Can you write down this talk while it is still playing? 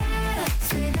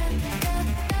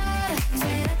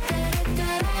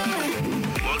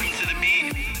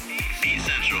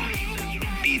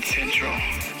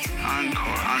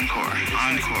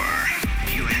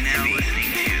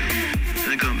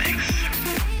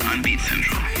Beat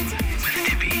Central with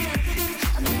Tippy.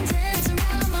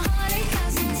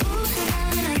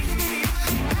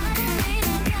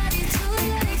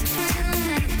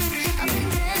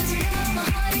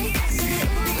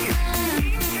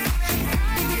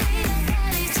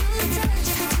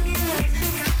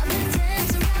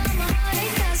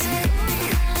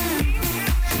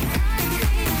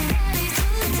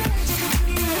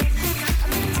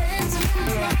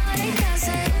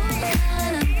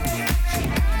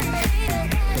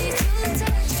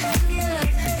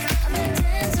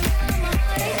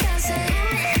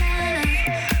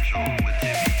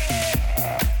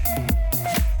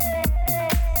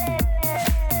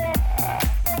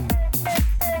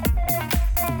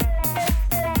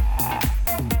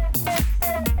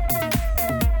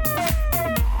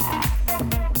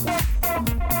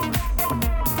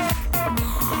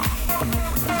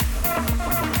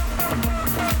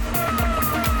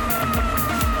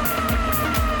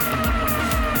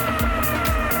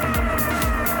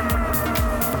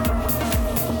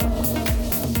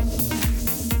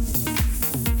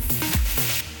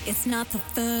 It's not the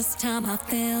first time I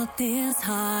felt this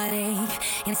heartache.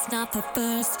 It's not the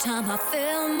first time I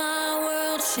felt my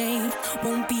world shake.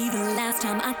 Won't be the last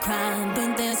time I cry,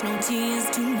 but there's no tears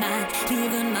tonight.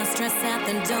 Leaving my stress at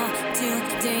the door till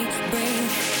daybreak.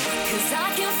 'Cause I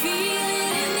can feel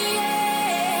it in the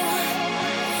air.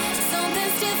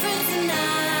 Something's different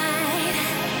tonight.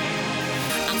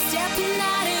 I'm stepping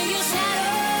out of your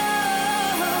shadow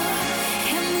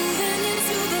and moving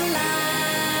into the light.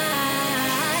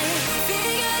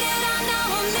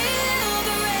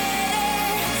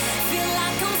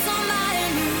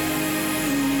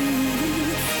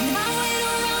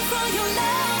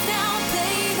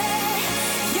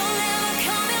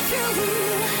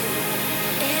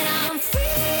 And I'm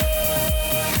free.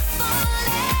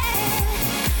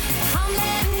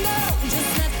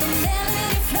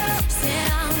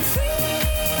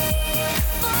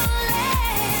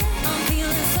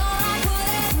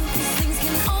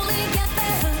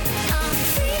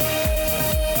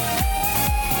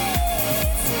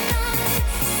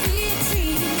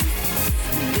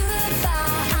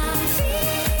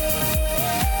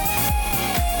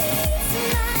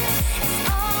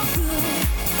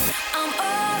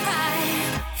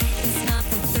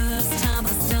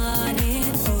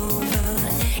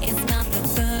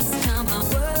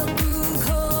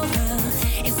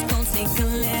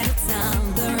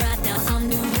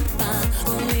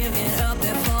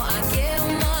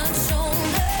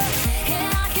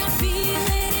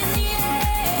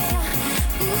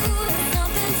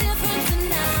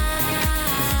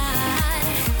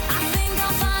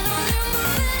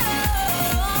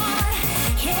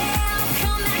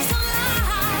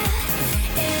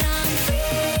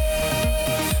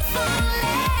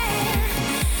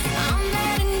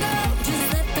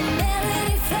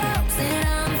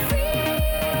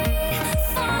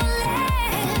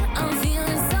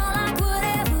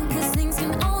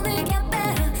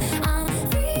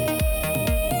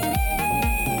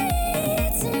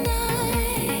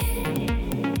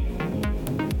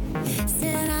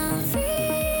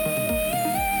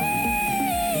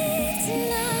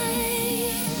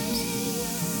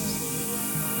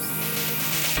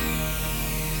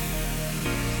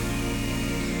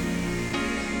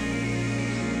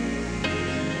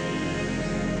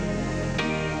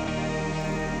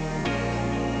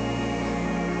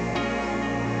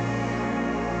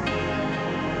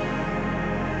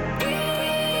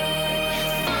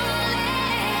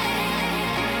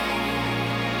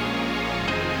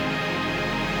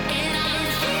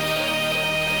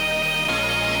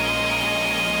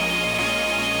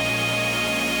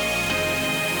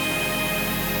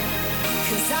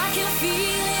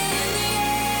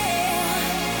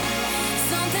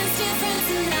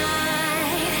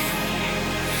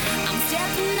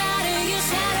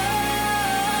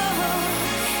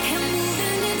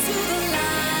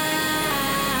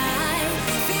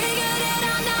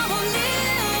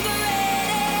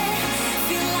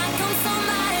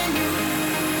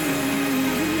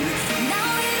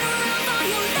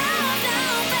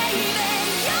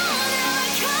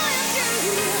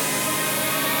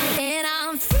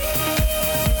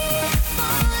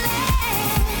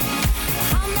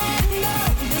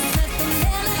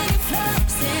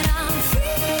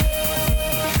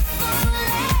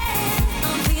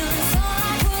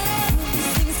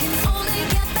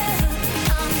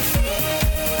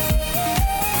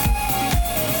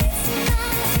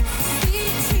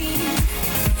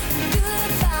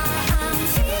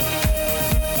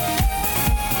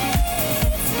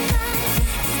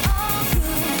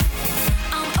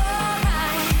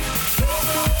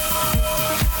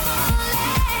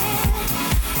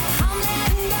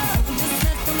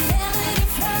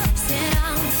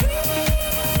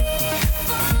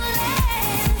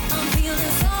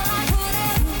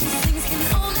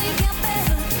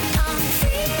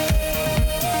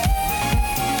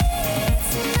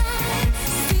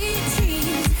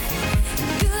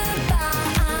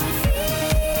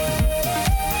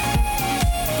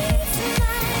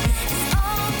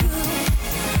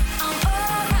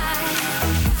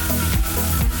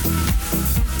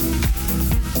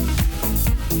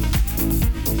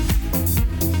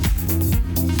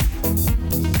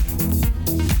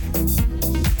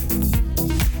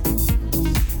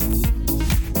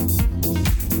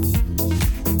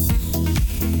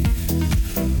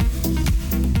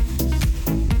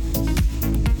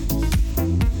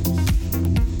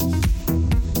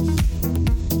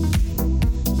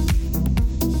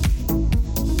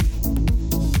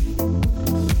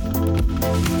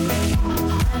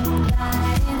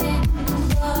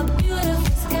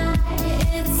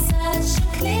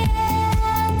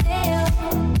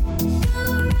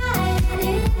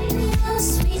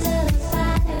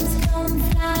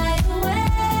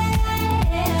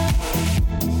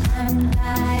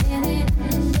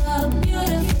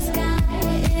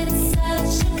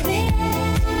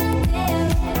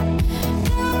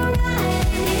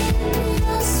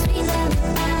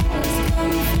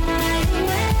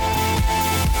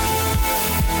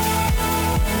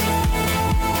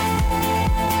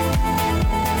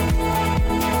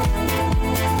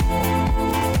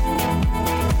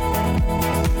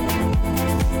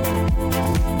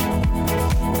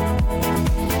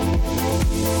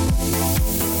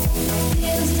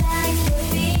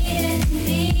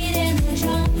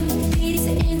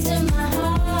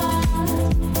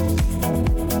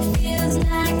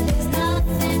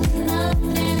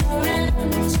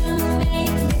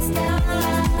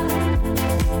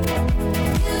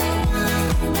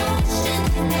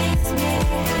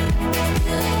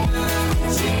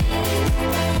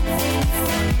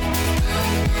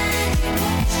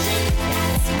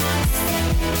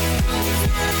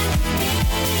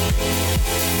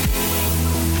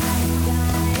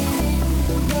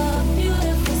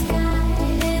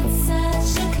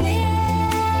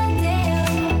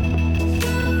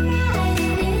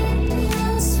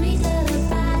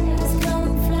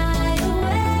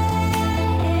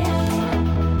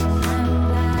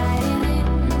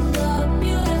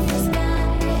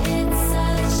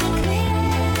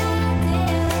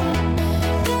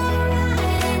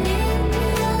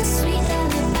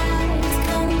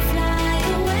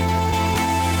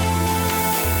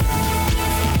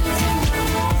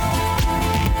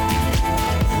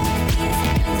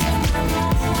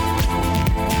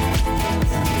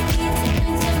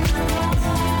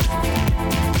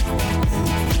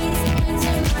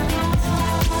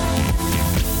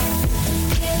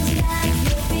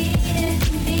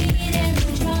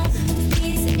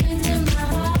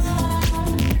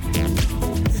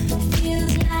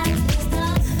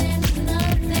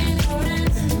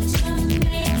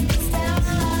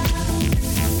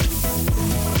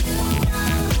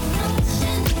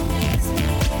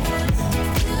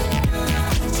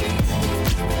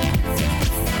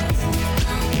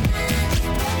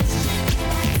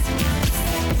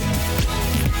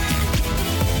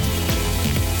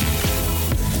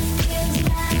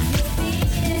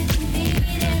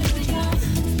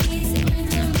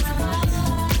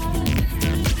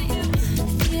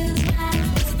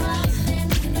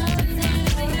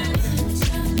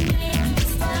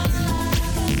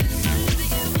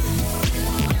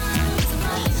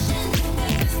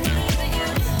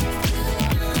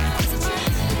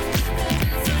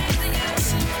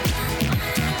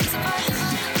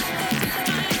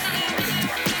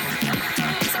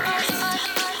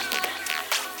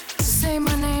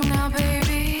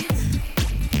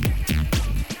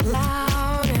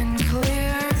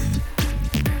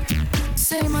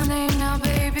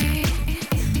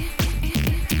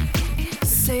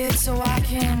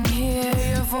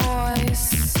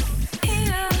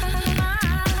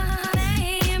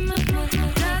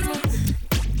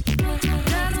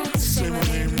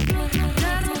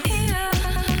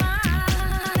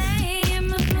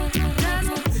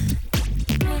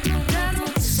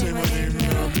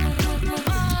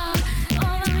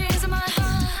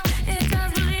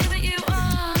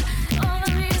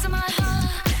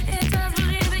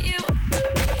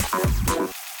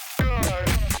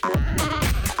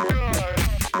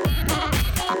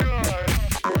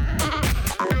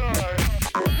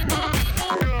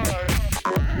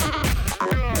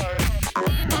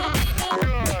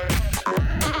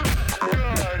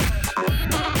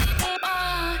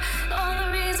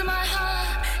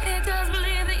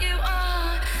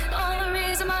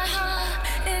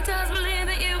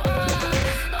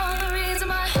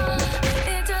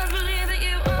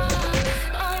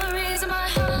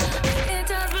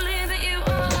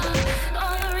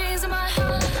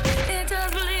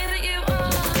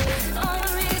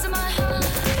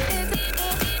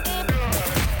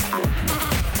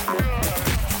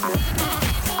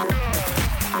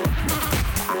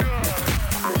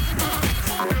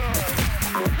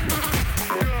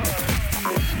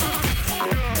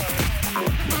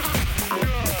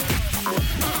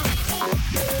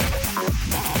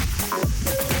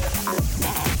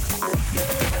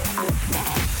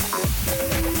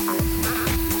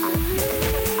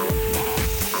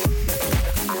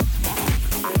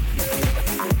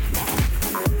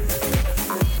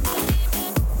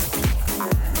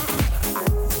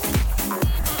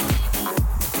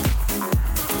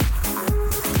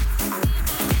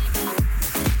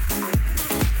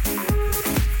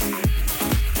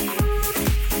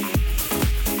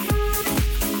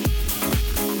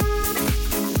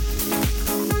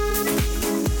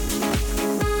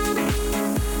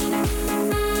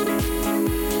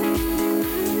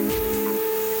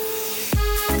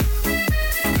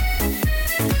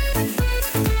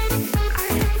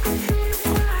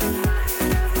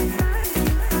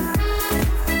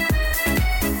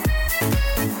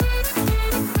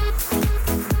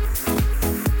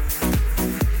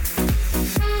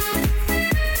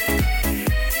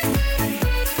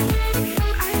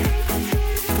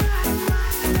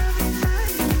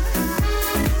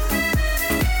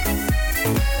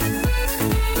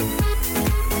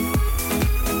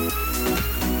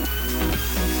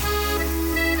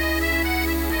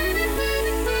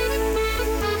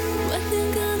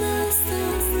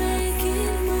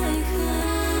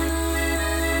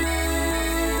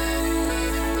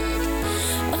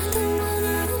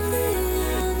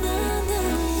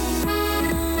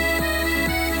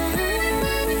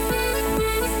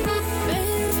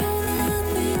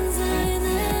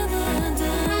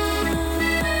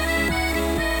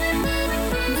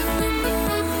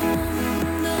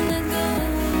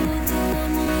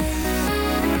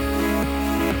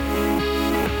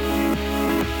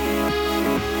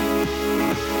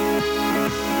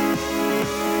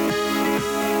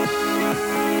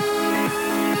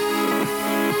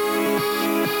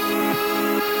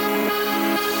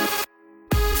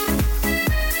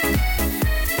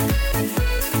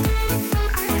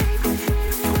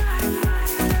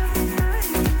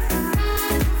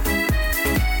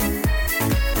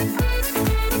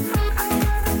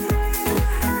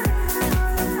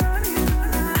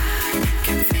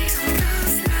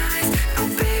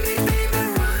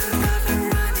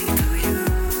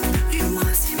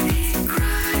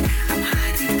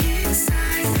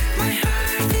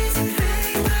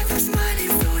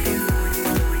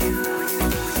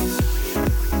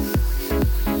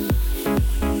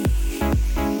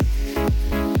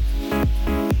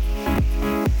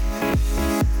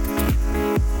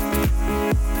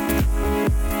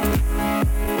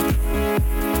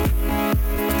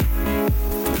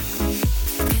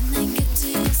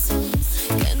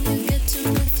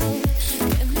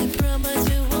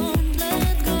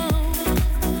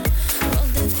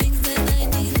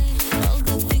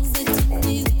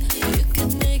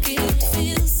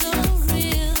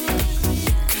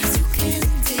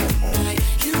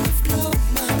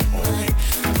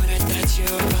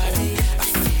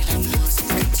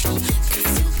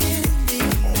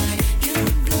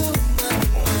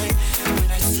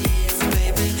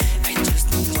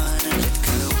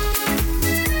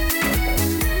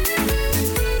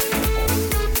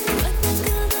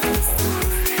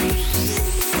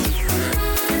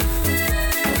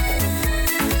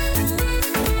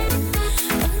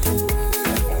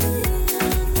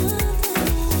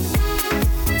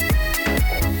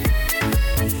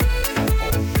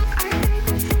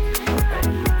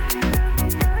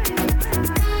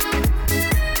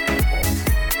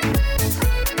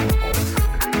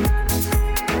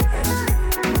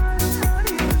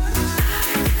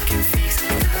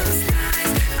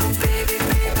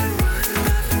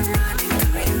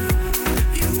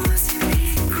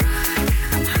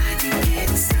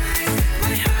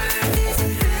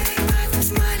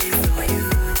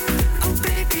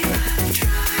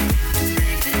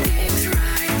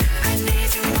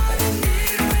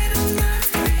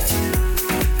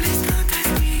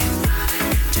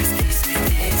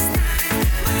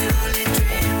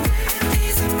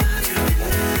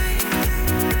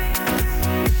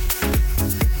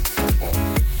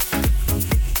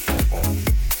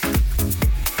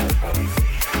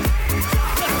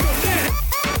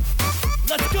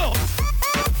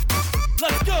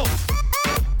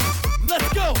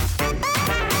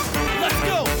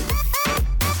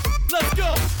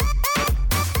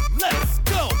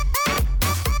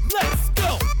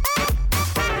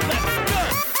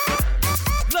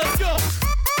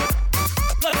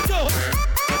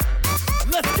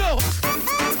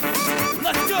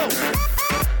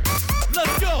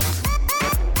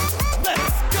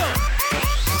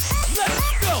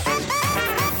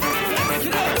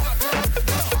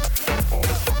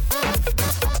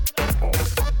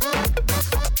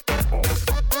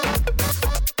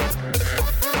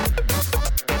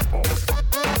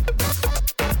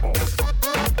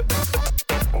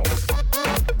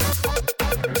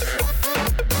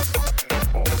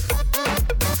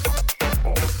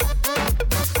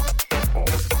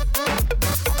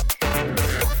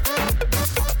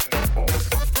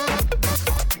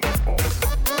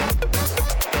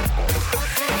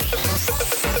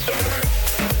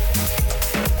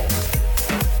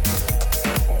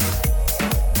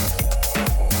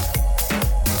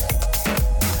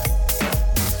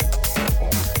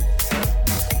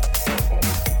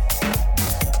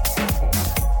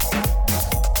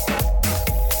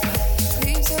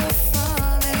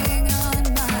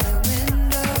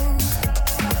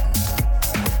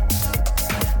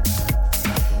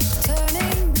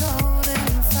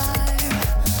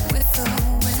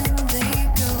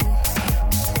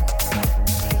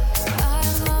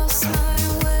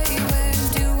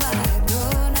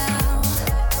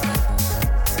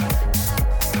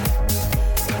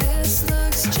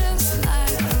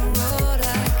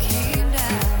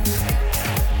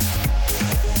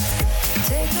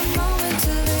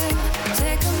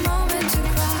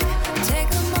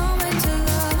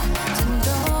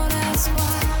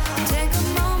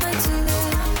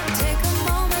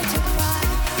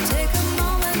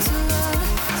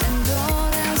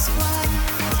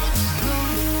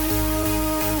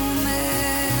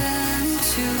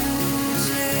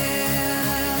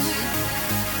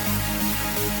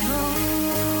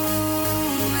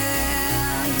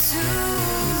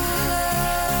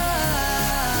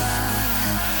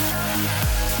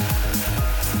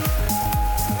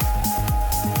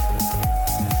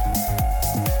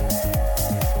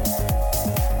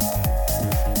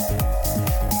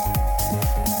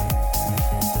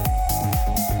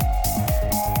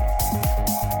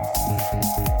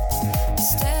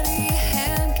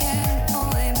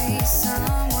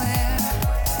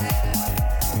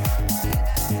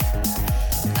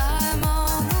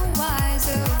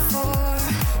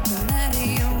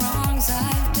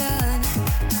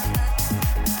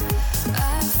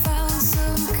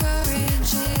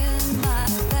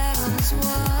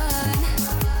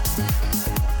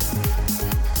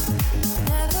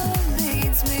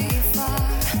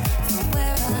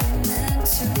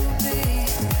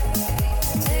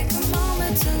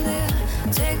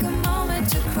 Take a moment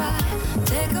to cry,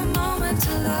 take a moment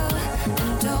to love,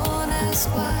 and don't ask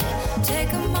why.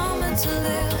 Take a moment to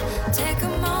live, take a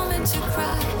moment to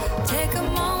cry, take a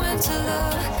moment to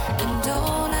love, and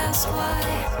don't ask why.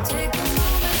 Take a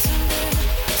moment to live,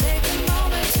 take a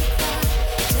moment to cry,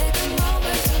 take a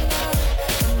moment to love,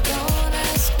 and don't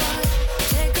ask why.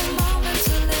 Take a moment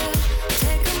to live,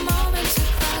 take a moment to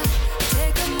cry,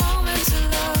 take a moment to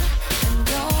love, and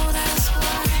don't ask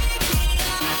why.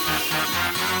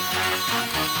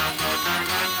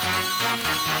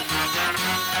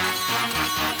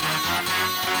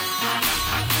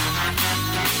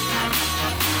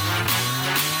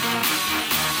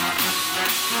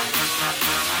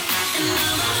 And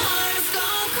now my heart's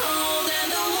gone cold, and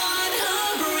the one who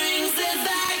brings it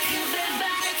back.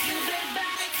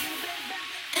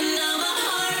 And now my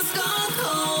heart's gone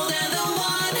cold, and the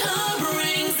one who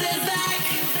brings it back.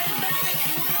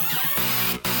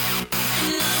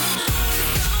 And now my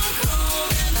heart's gone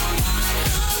cold, and the one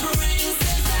who brings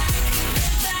it back.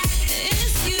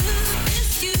 It's you,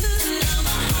 it's you. And now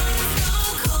my heart's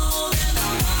gone cold, and the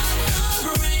one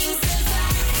who brings it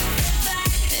back.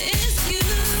 It's you.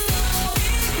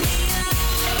 Pick me up,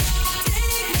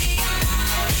 take me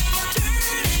out,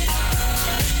 turn it on.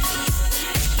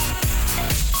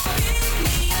 Pick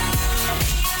me up.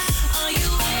 Are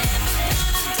you ever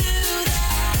gonna do that?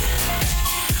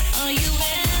 Are you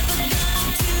ever gonna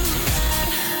do that?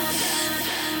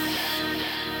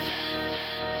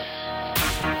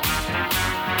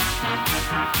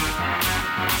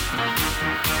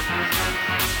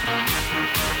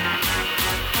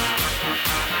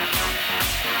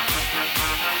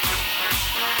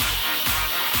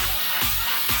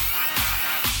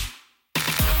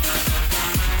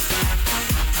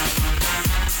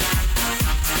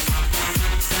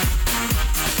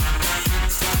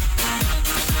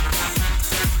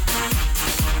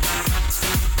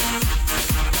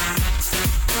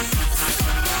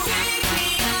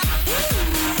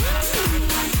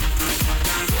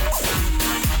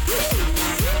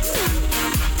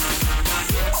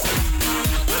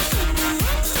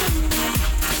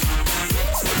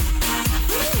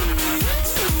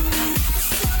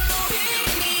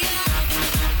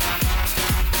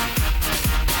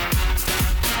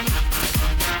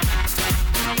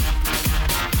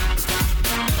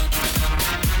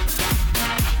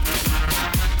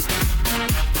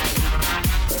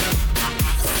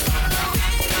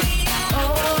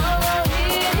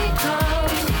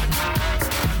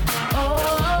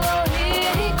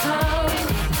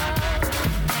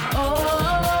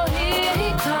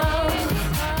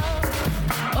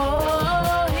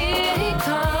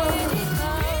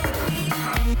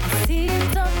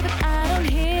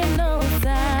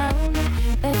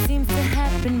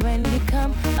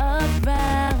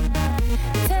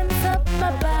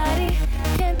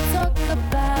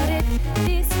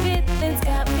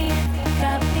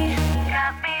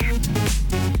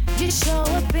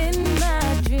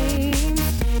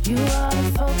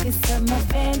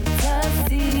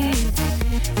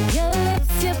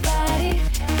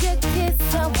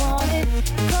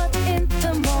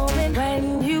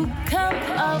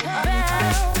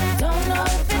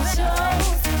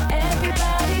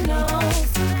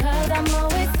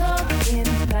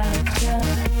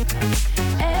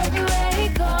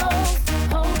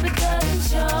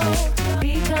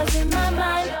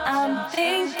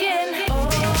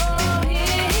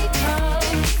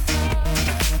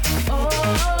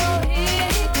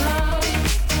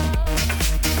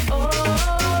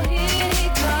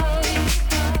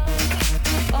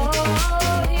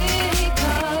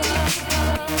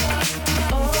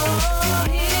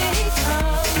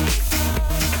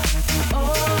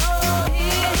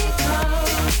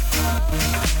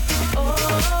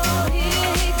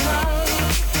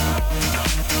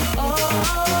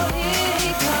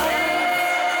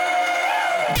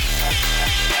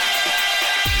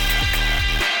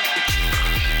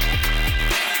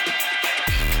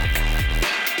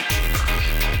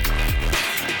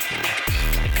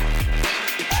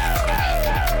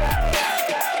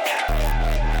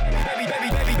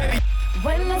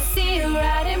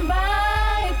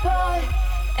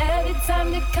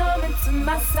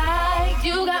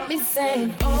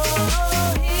 saying,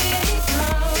 oh, here he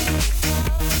comes.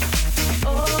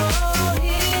 Oh,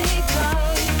 here he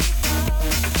comes.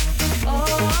 Oh,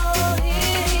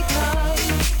 here he comes.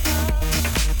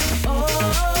 Oh,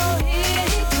 here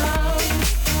he comes. Oh, here he comes.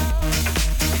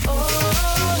 Oh,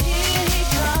 here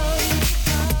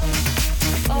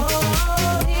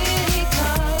he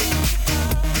comes.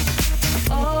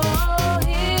 Oh,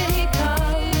 here he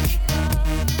comes.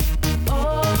 Oh,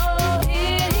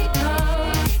 here he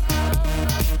comes.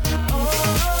 Oh,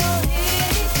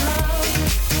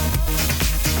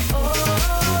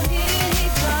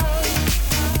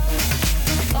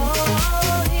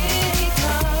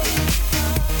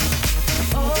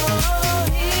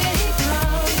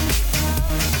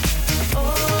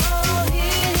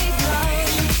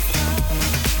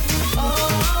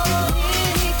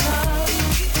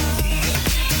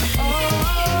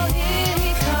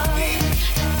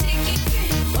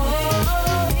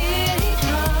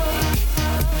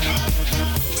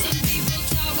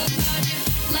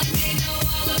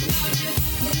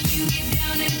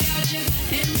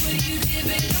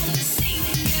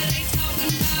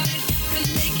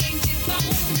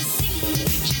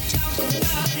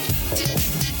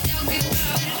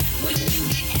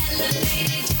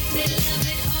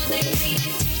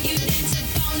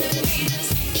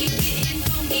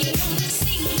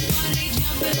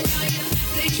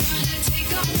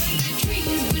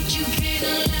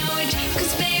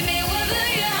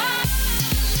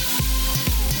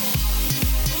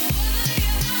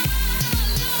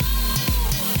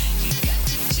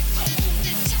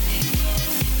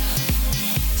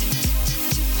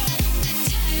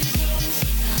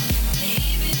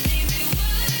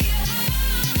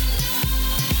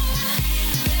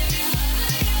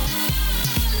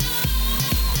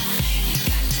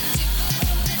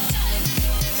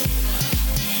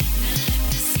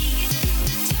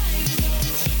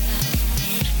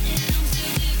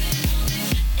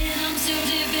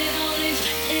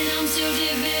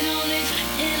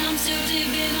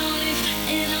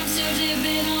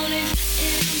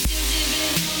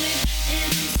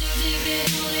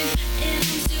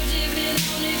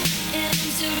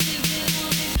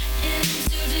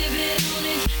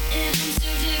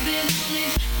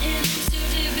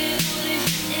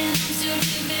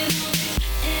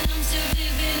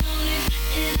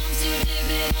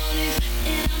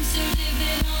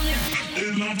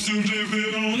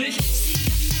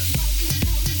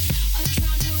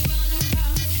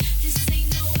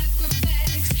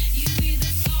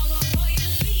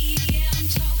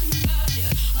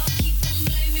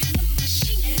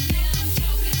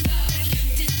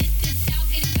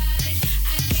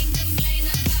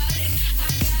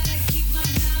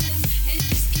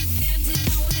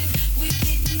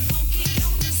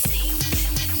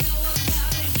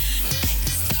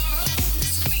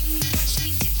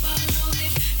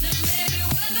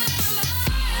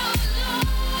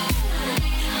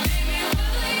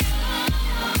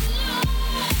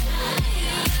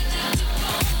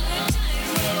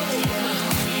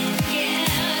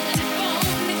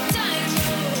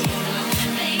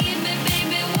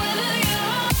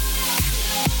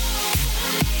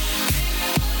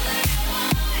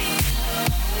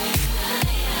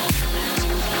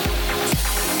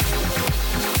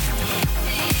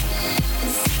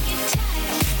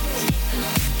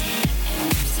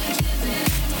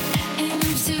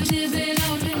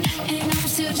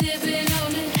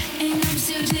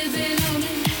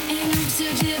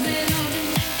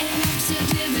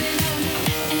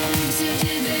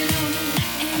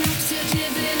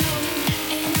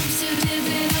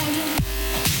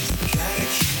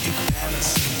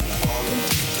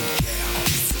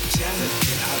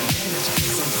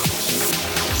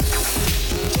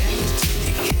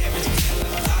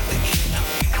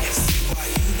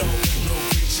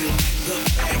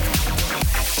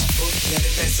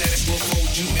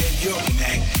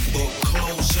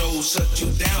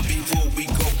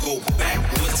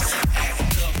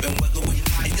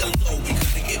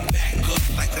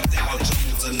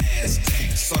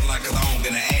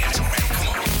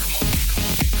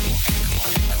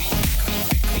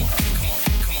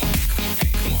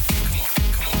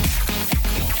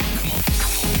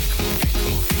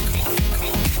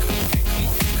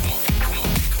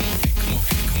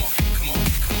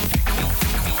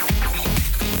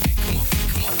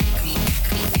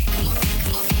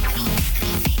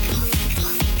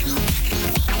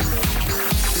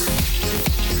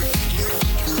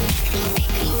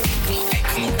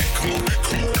 Come on.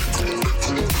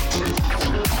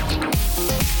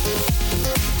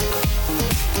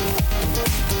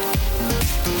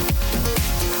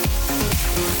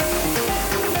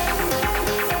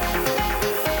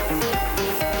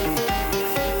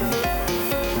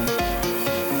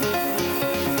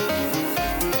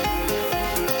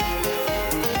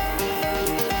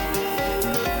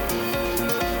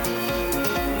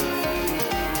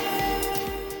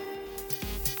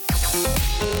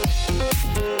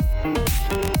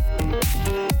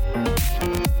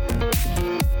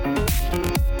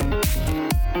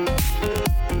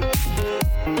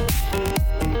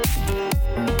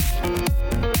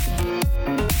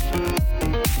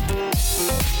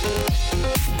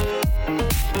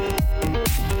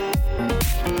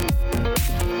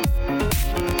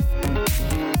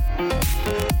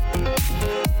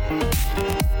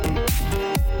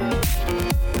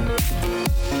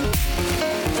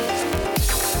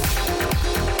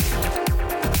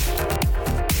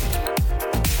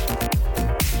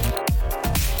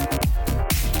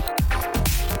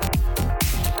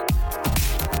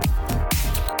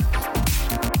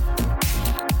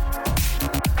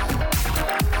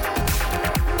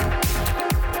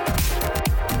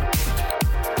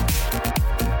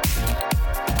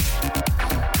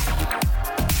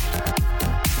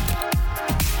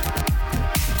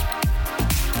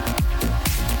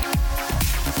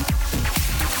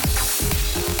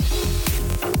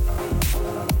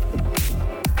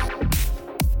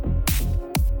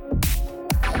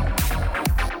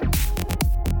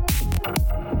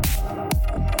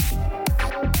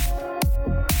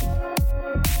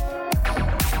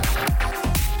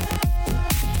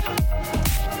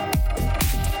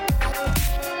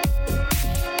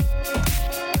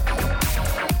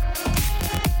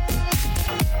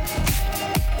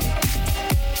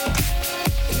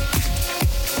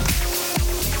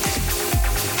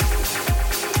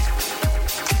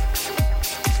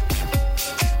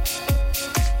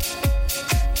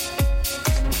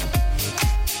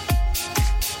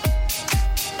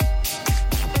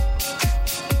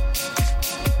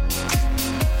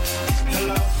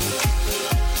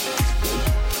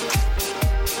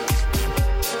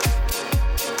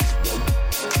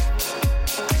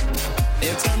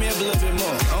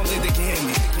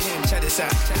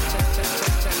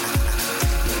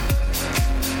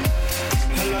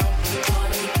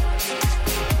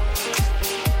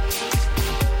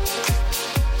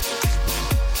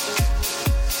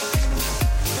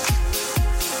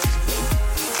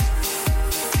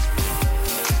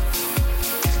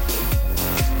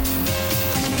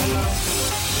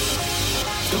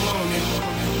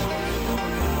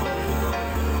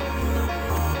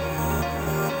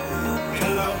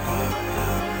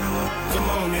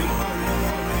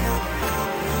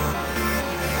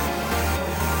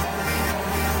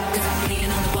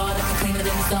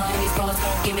 all these bras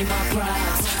won't give me my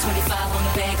props. 25 on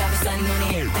the bag, I've been stunning on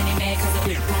it. Then they mad cause the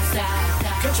whip won't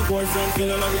stop. Got your boyfriend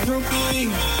feeling like a groupie.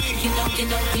 You know we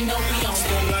on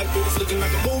Don't like this looking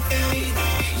like a movie.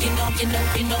 You know we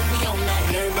on that.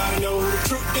 And everybody know who the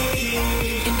truth is.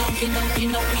 You know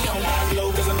we on that. Eyes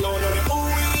low cause I'm blowing on that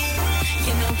movie.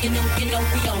 You know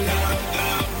we on that.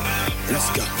 Let's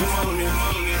go. Come on in.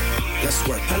 Let's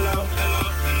work. Hello.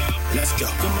 Let's go.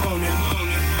 Come on in.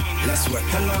 Let's work.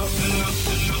 Hello.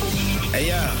 Hey,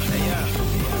 yo.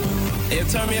 Hey,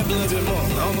 turn me up a little bit more.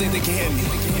 I don't think they can hear me.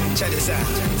 Check this out.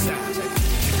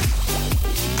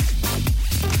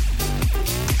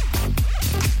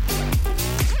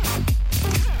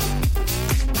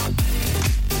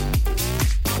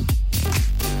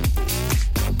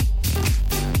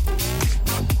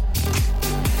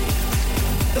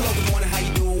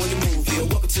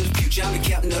 I'm the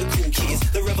captain of the cool kids.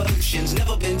 The revolution's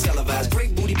never been televised.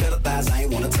 Great booty, better thighs, I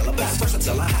ain't wanna tell her about. First I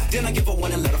tell her hi, then I give her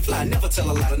one and let her fly. Never tell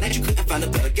a lie, tonight you couldn't find a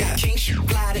better guy. King shoot,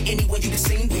 fly to anyone you can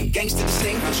sing with. Gangsta the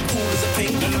same, how she cool as a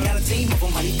penguin. Got a team of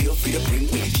them, honey, feel free to bring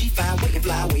with. G5, wait and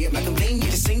fly away at my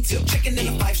convenience. Sing till checking in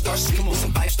a 5-star suite with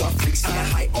some 5-star freaks. I got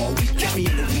high all week, catch me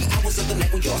in the wee hours of the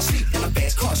night when y'all sleep. In a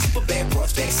fast car, super bad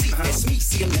broads, backseat. That's me,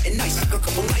 see I'm nothing nice. A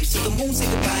couple nights till the moon say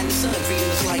goodbye and the sun treating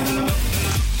us like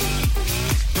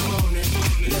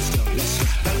Let's go, let's go.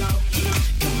 Hello.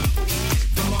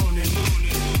 Come on in.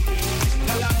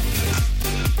 Hello.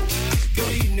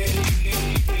 Good evening.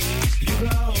 You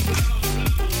blow.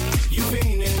 You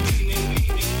fiending.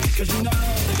 Cause you know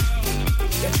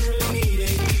that you really need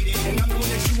it. And I'm the one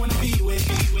that you wanna be with.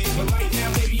 But right now,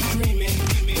 baby, you dreaming.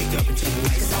 Wake up and turn the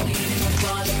lights on. Only in the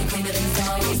bar, looking cleaner than the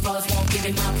sun. These bras won't give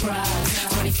it my prize.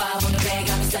 25 on the bag,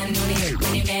 I've been stunning on it.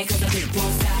 When they mad cause the whip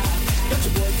won't stop. Got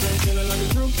your boyfriend feeling like a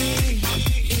groupie.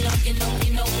 You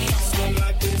know we on that. Don't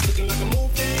like this looking like a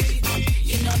movie.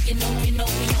 You know we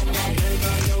on that.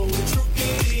 Everybody know who the truth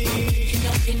is. You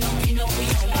know we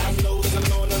on that. Eyes low cause I'm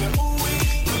blowing on that movie.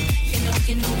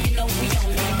 You know we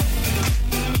on that.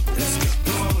 Let's go.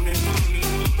 Come on in.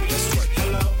 Let's work.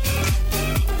 Hello.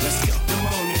 Let's go. Come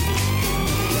on in.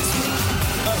 Let's work.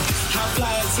 How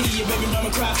fly is he? Your baby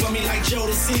mama cry for me like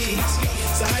Jodeci.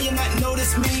 So how you not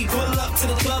notice me? Pull up to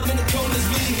the club in the coldest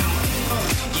V.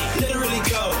 Literally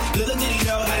go. Little did he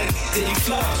know how that did he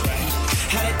flow.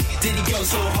 How that did he go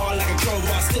so hard like a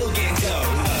crowbar, still getting dough.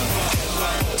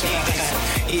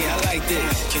 Yeah, I like this.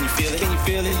 Can you feel it? Can you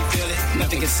feel it? You feel it?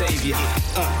 Nothing can save you.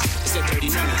 It's that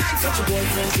 30 minutes. Got your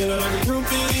boyfriend feeling like a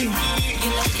groupie. You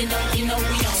know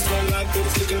we on that. Don't like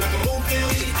this looking like a movie.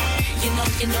 You know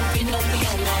we on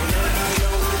that. Everybody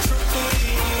know who the truth is.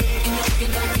 You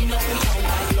know we on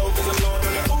that. Low cause I'm blowing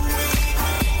on that movie.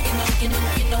 You know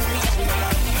we on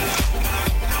that.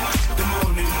 Come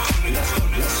on in. Let's go.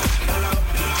 Let's go. Hello.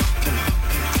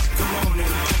 Come on in.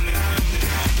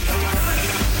 Hello.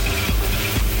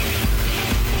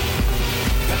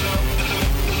 Hello.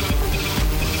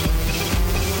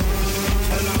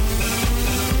 Hello.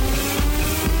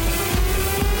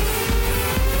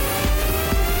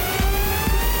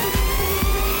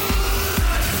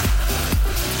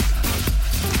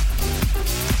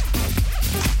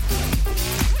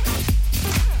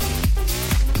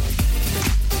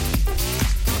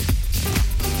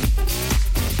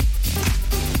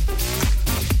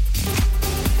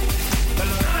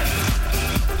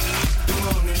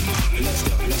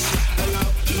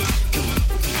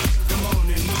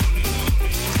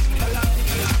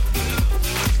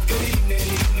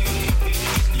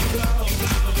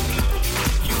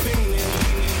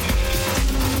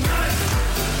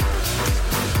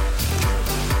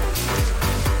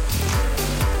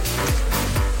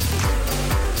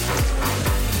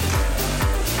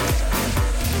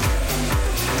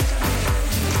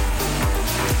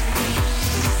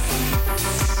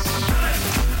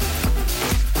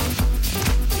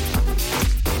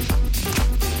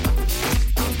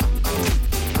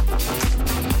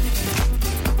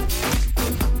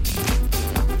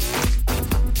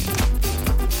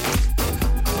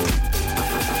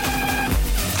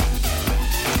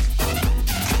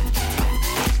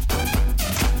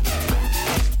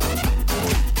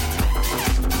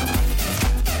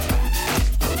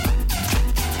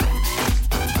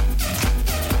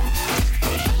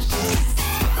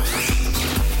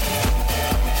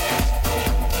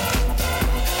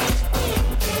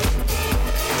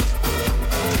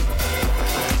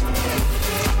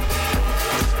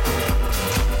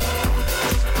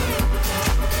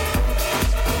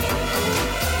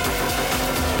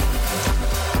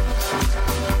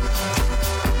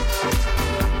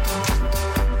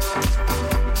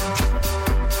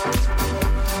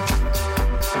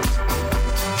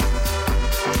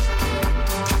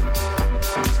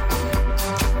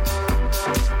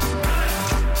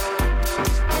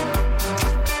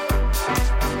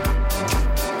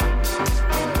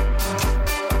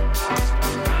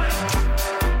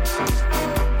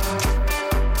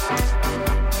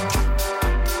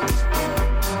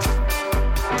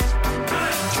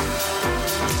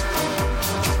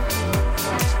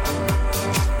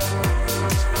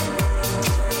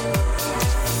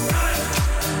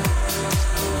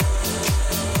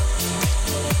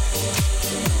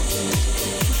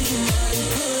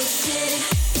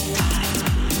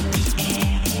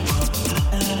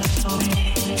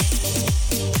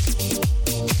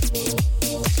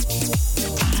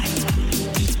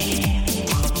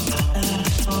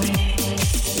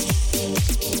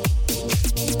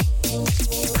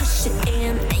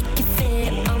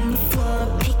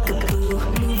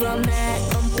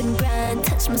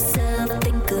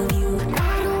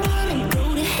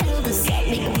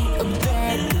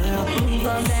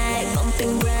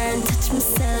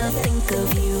 think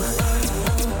of you.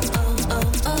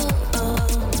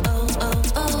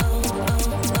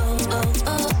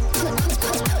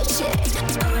 Push it.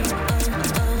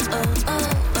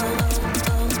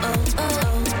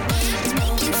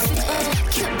 Make you feel.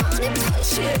 Come on and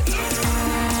push it.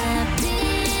 I've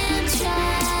been trying to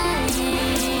get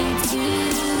a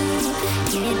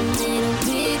little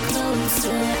bit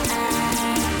closer.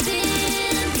 I've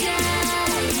been dying to get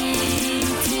a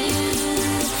little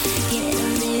bit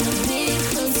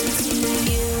closer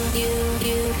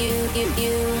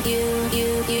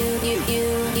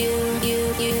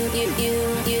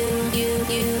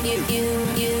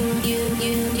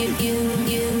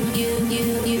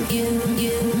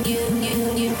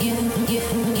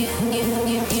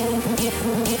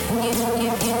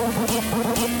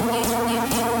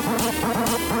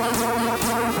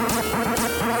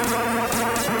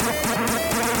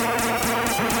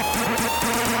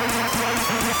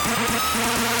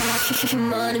to you.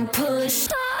 Come on and push.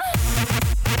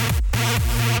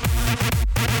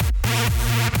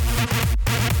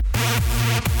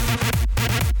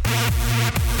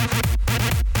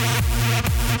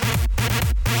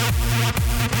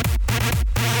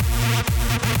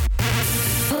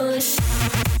 Push.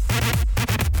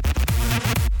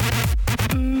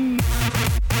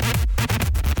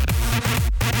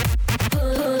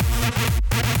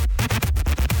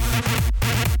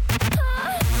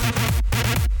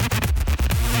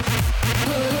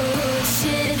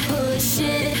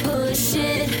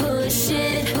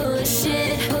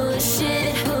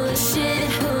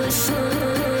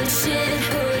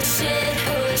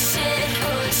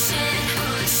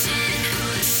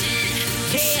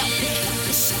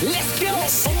 Let's go.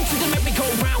 On to the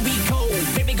merry-go-round we go.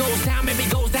 Baby goes down, baby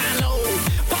goes down low.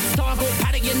 Pop star go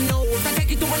powder your nose. I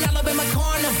take you through an Alabama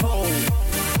carnival.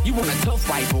 You want a tough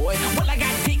white boy? Well, I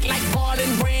got dick like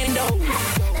Marlon Brando.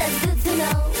 That's good to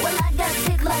know. Well, I got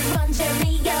sick like Ron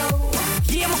Jeremy-O.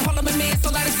 Yeah, I'm a parliament man, so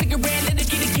light a cigarette, let it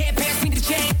get it, can't pass me the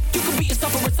chain. You can be a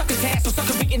sucker with sucker's ass, so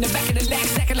sucker be in the back of the lag,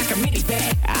 stacking like a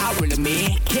minivan. I really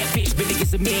man, catfish, really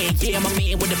is a man. Yeah, I'm a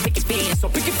man with a picket fence, so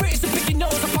pick your friends and pick your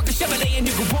nose. I'm fucking Chevrolet in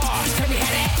your garage. Tell me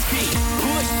how that feel,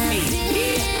 push me.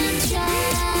 Been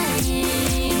trying to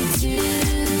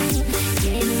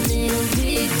get a little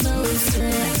bit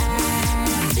closer.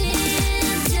 I've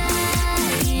been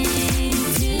dying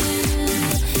to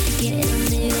get a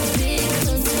little bit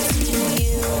closer to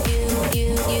you.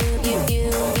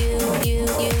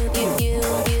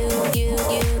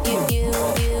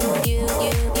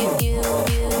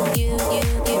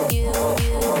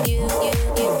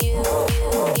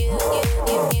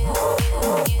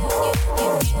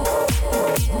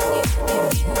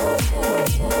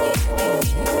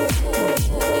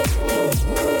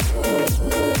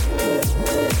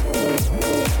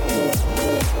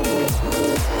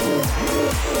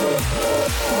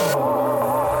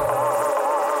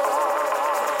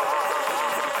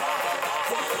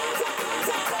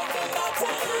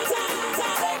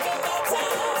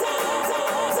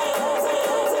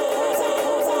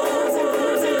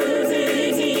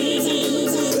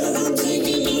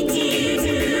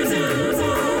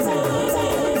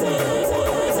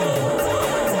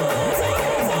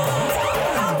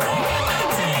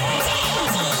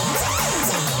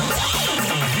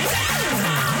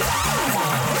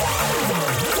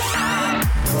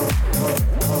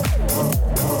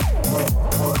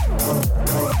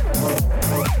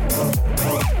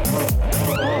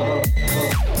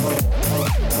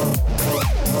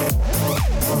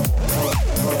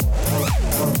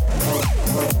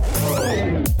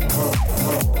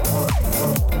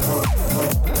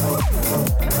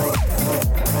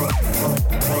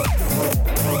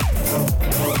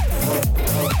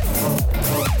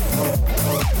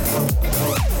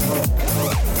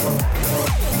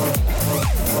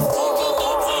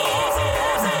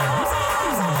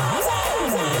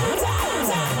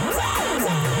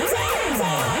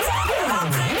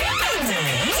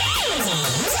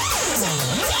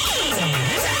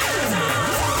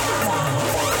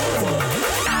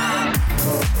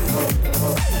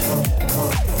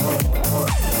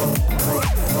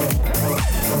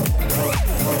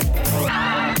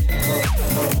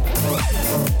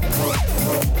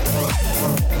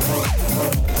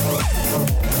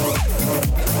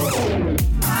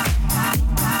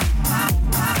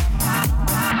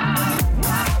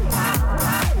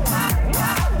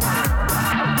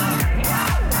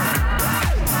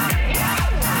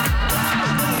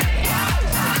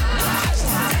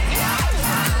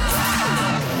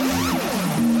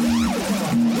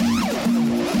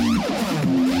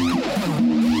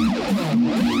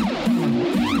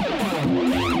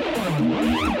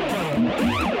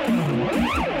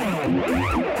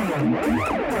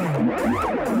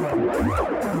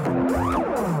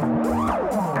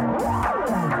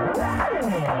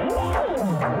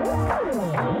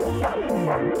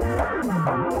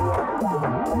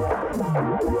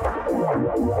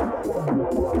 Well,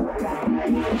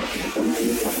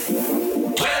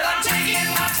 I'm taking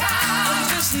my time. I'm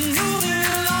just moving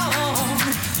along.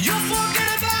 You'll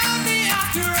forget about me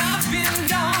after I've been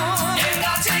gone. And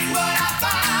I'll take what I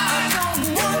find. I don't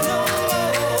want no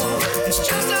more. It's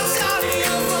just outside of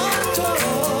your front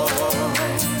door.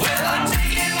 Well, I'm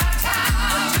taking my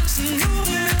time. I'm just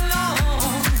moving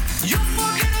along. You'll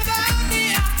forget about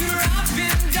me after I've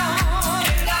been gone.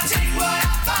 And I'll take what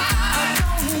I find. I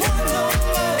don't want no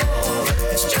more.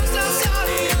 It's just outside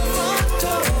of your front door.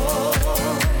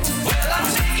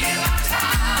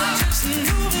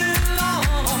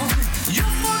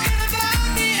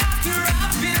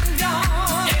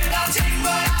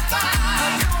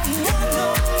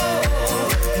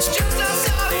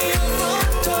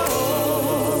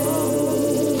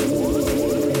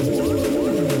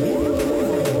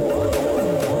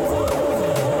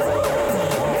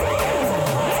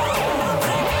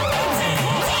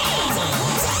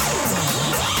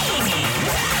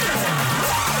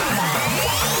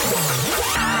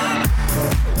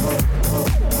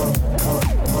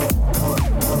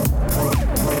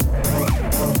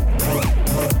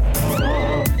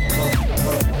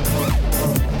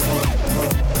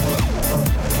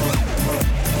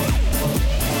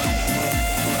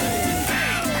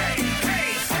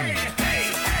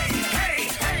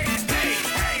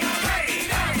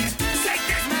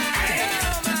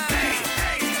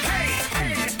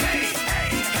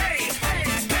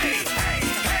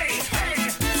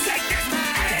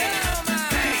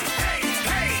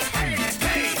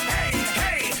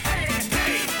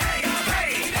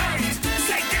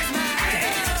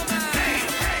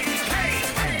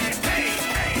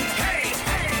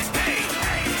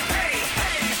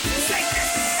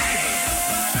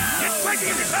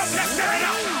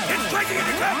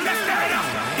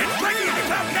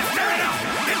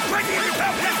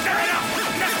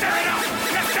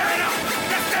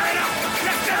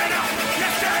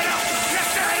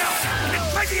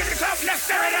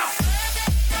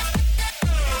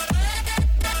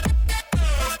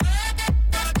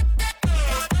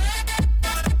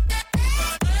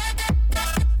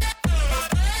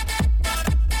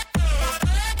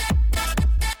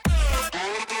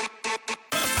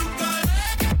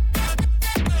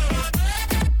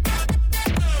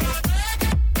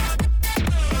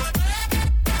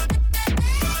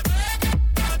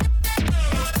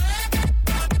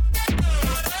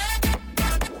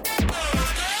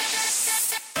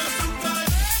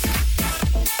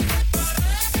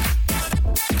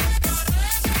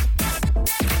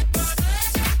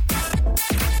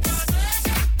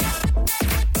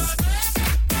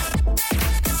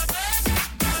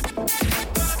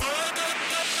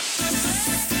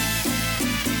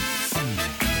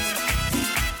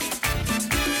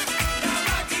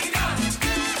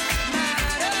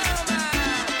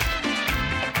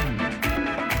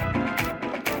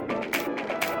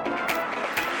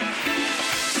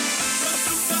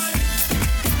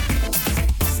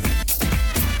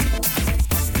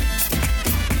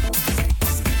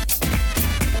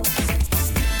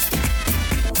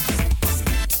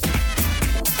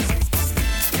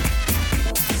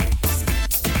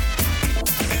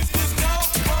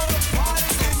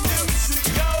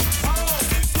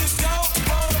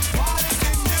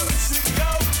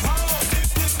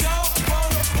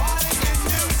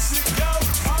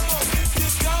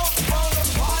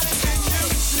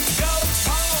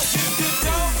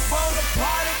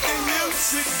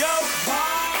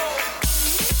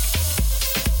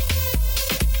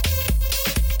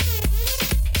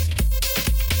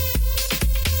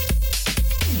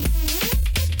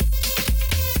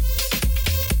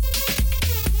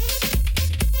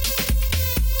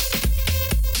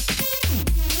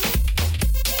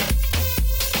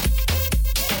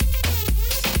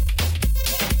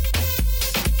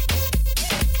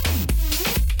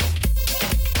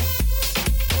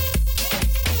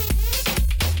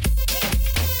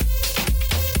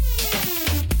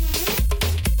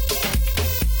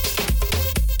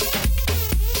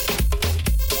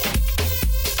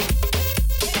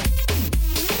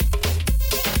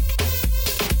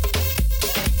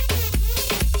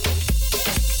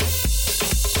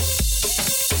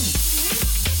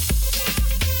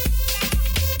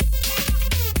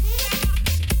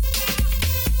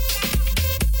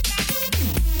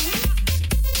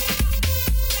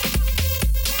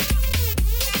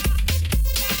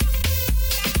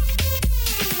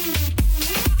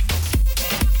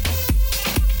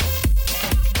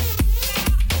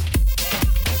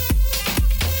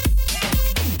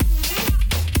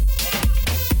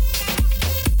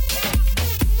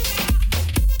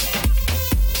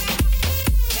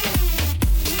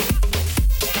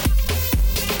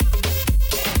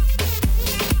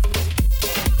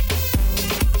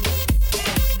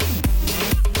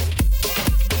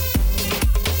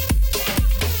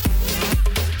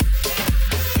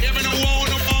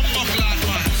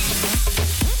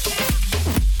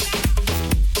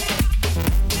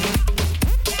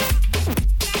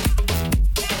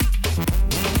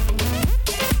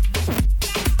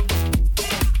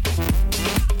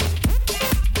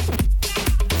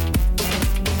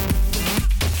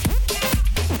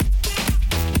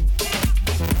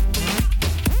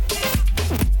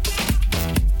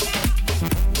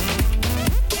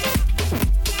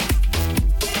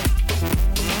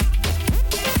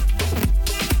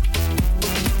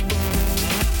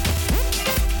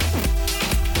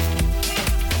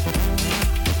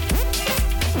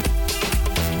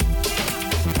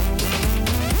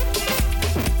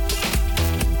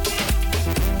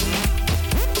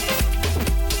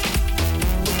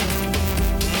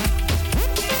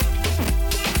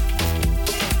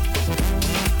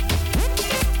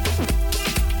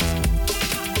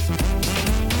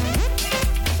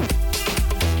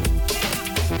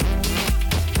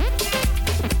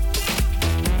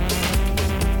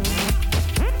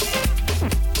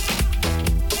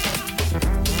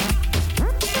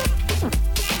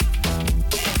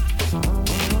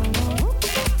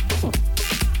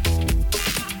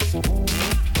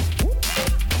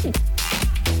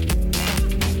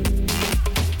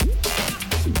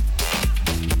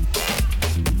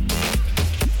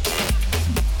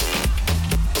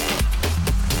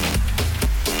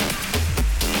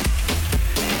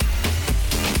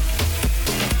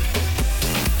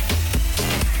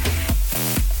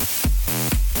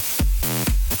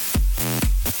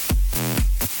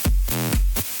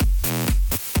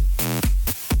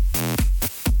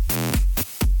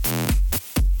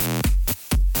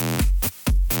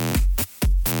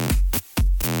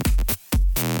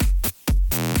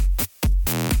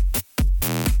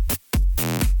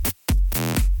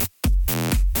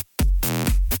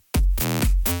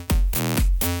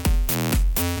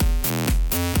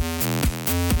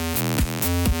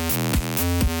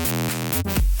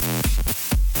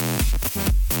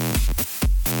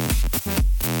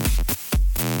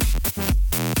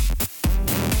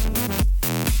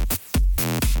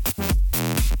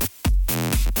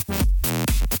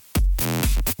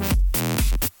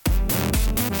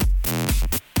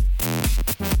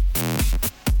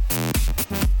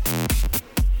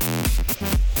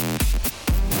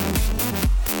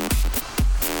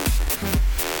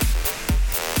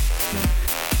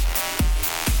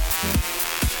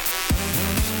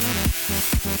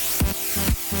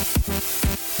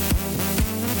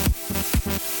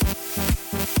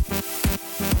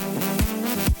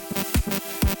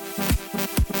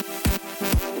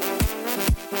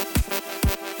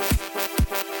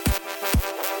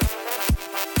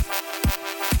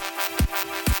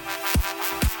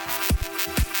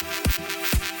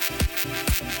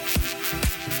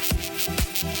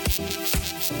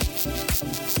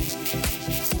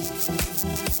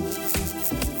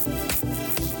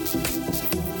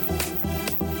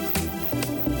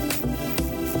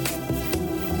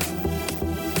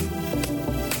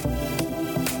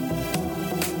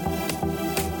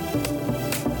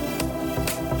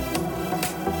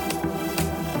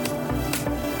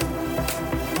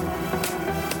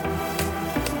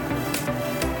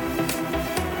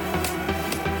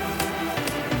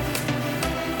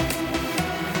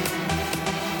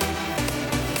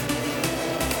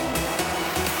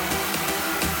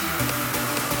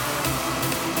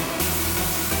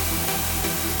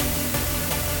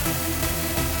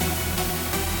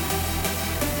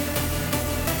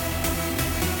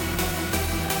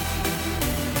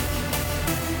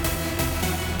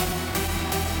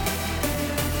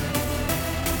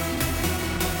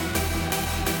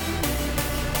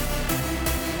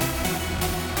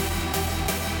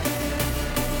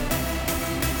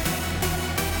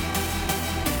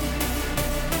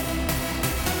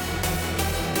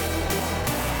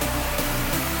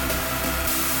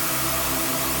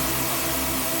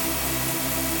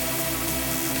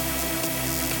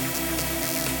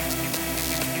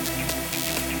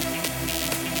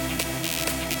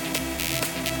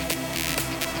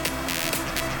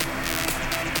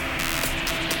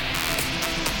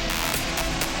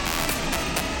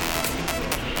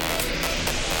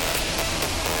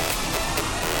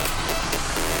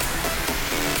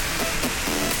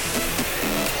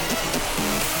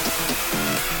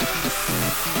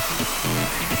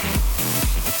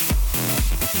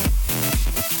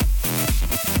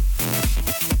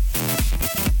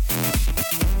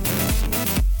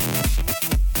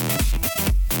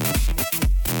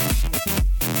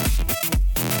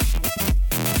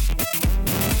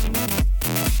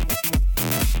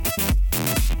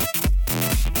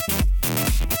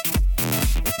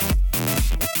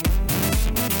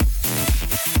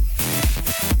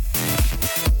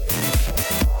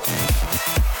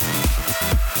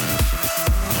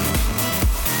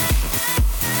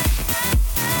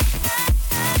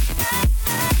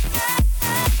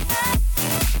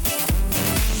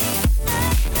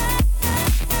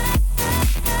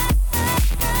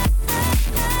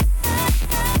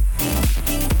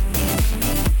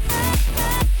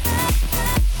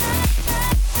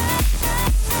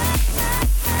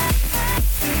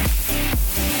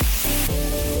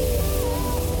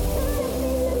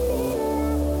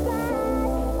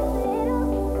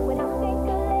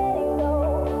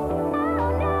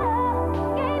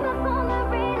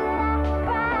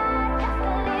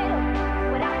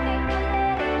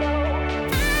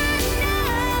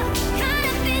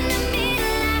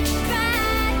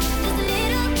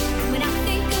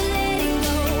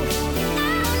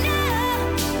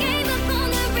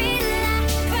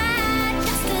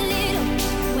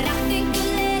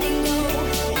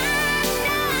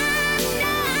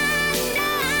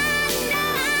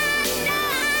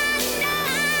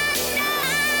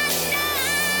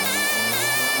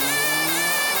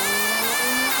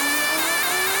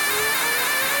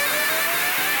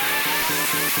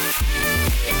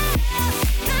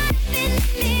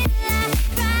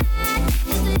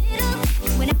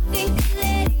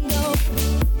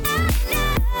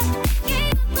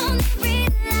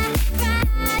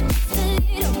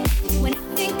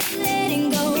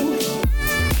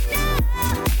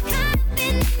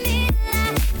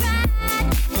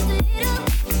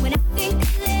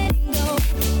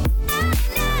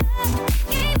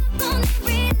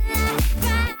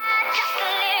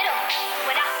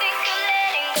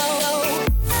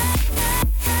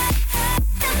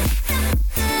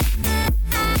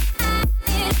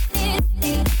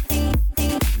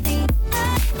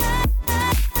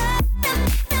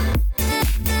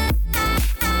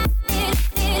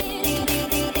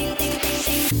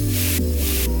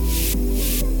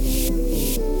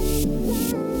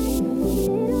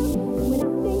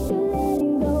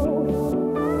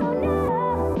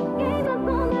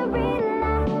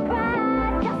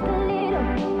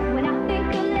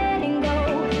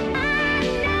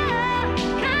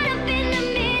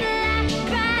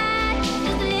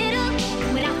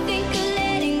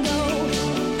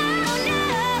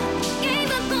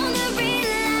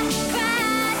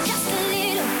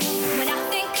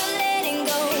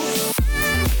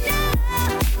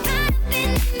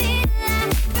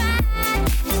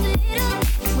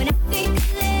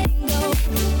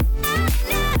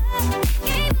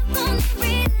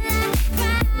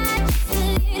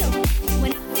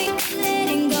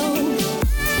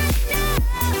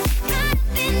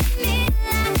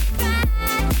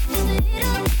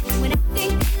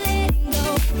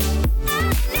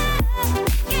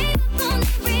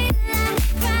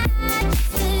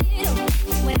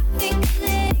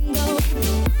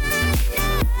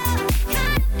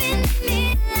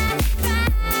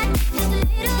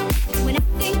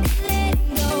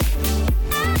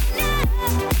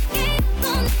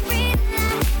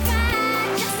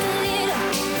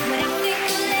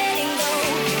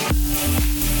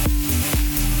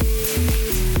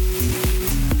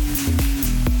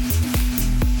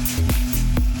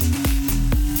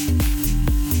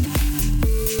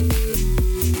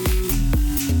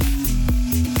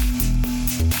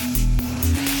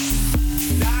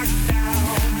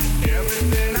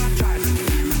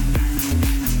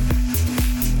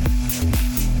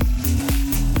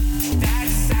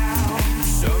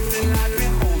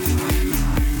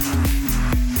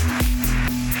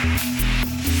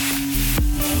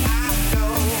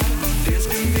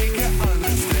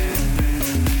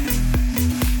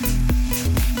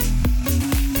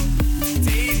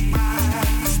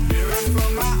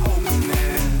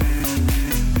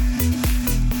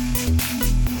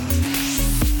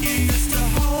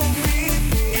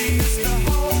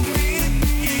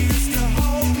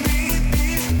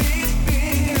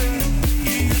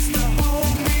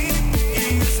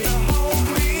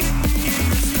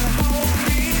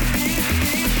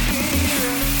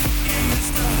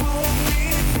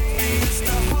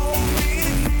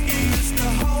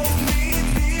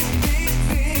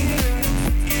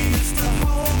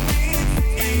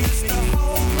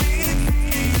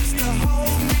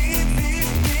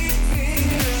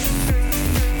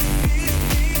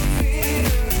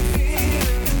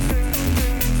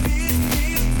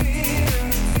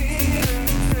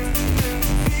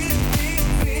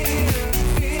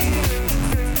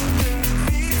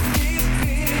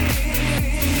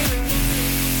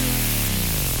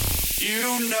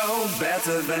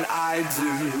 better than I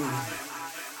do.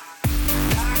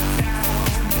 Knock down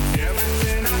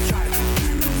everything I try to do.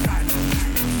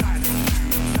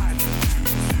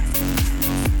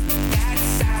 That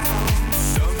sounds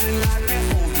something like me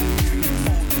holding you.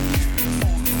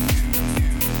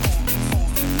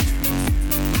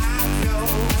 I know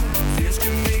this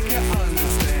can make you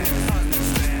understand.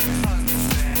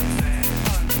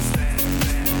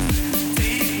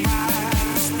 Take my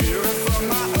spirit from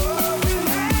my open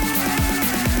hand.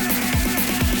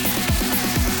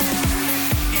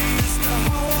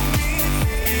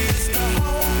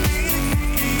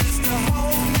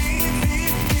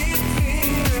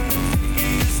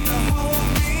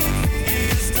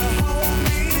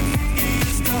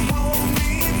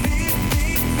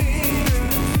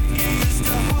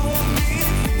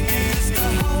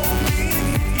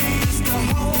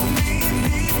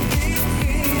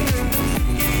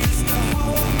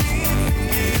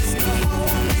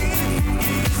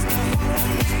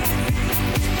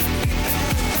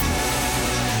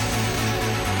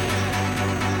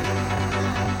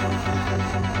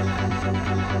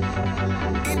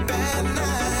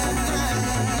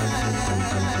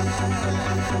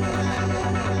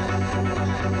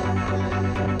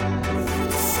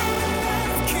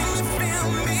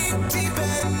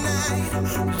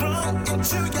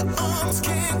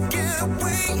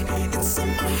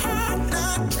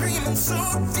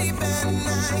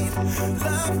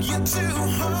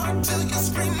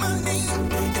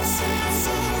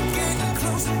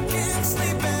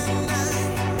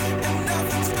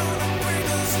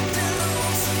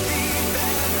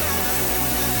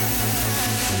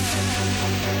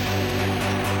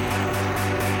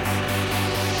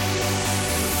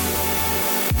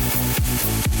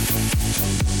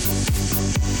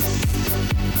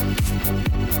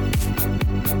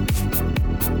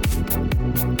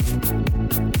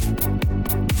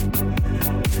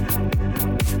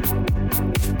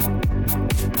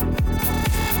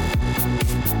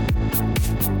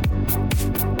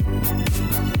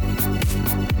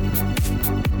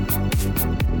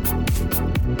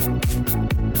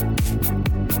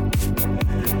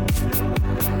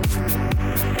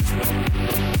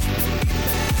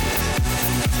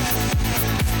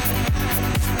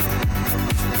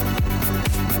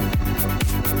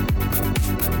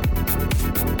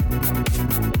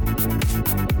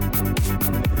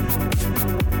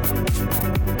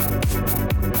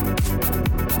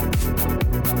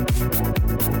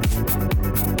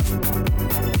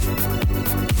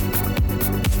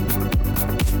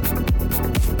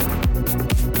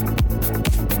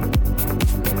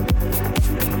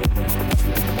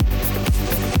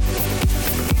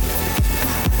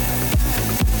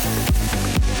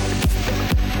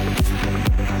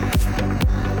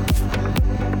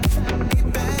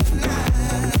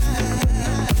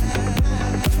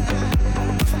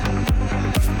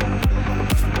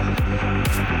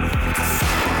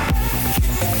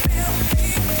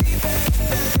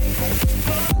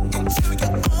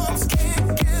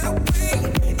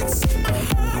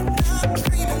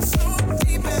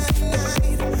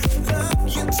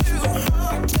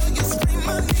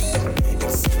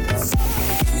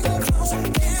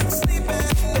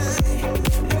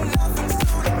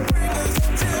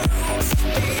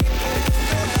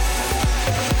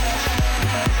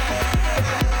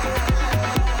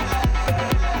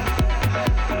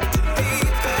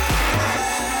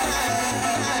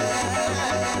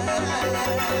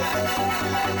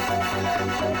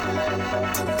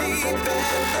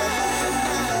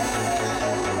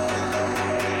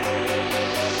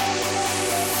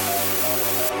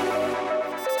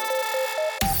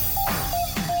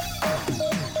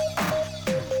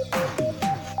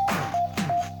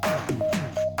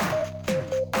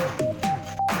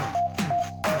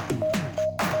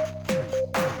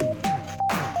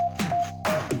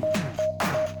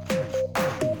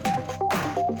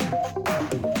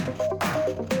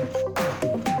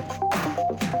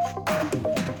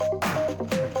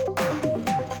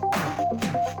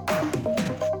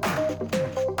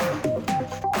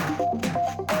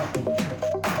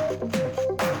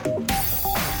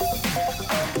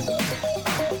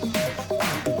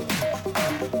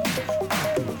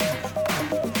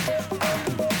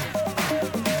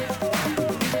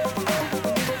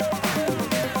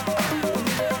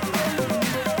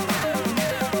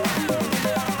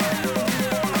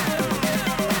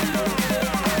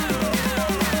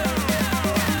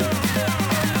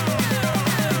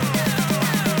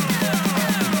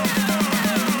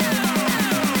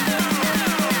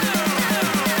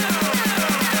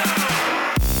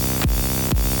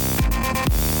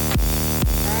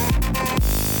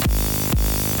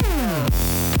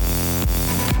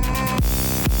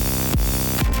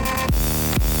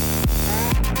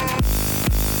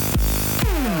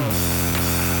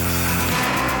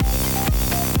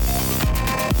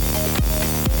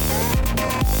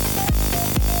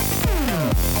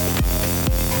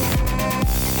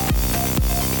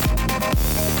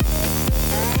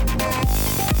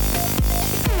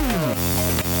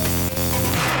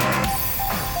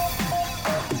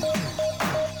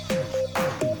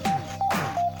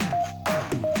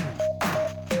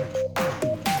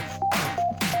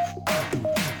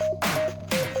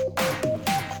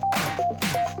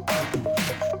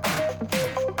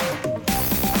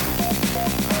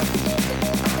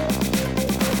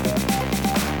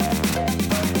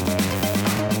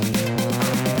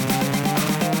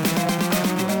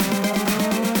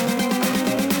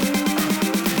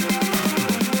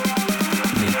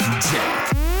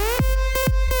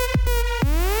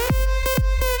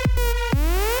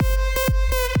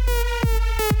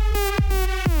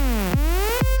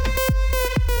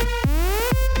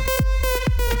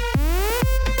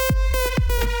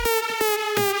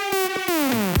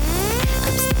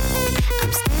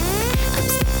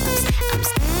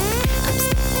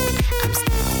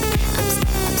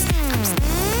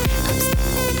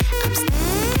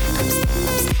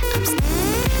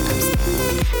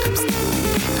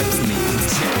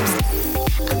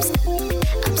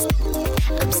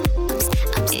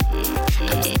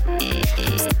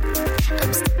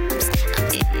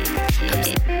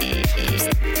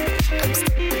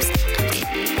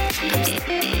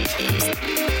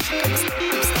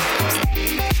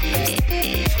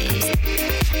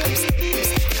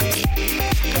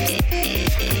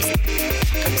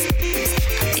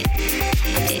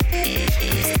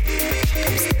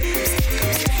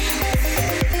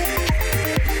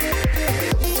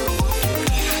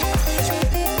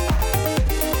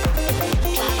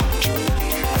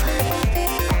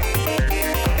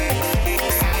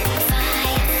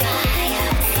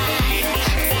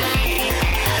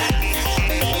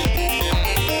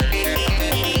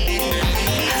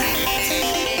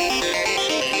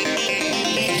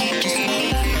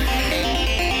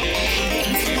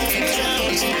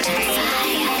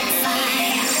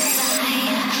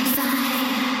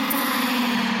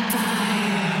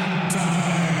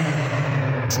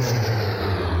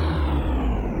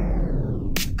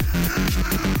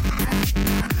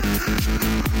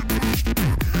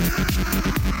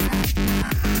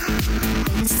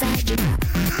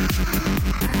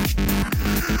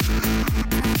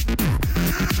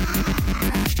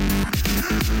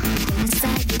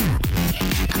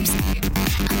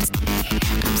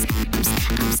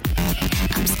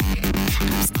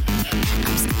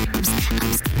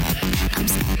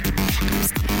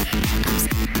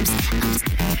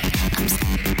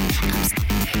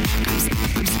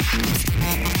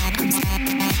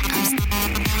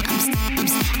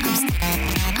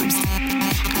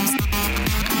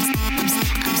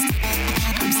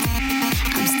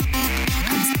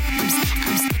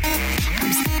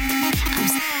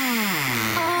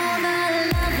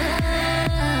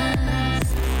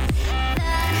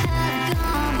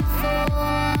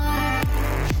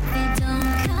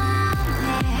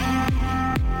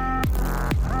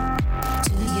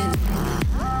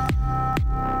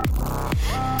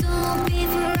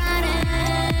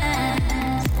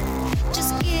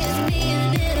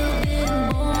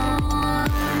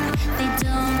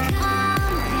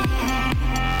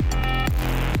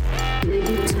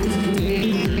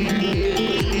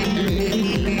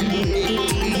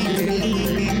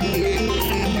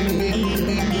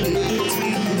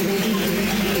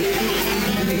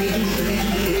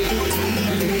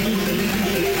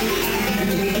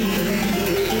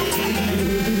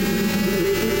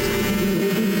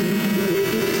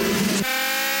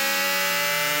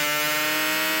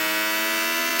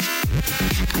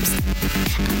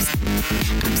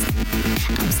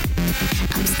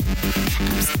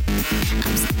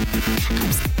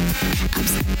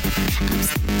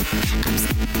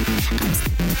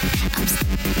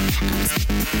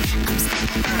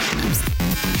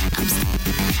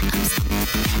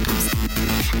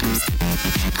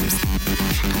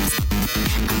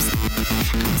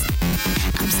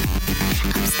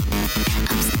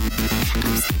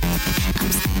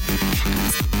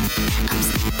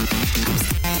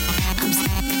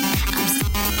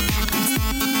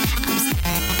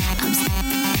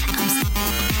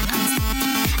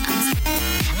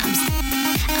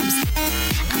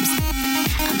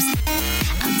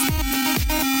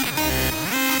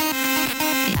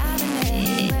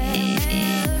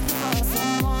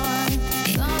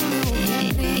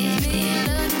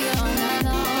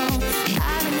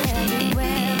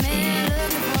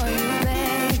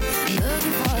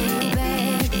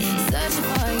 Searching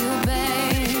for you,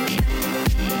 babe.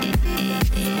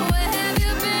 Where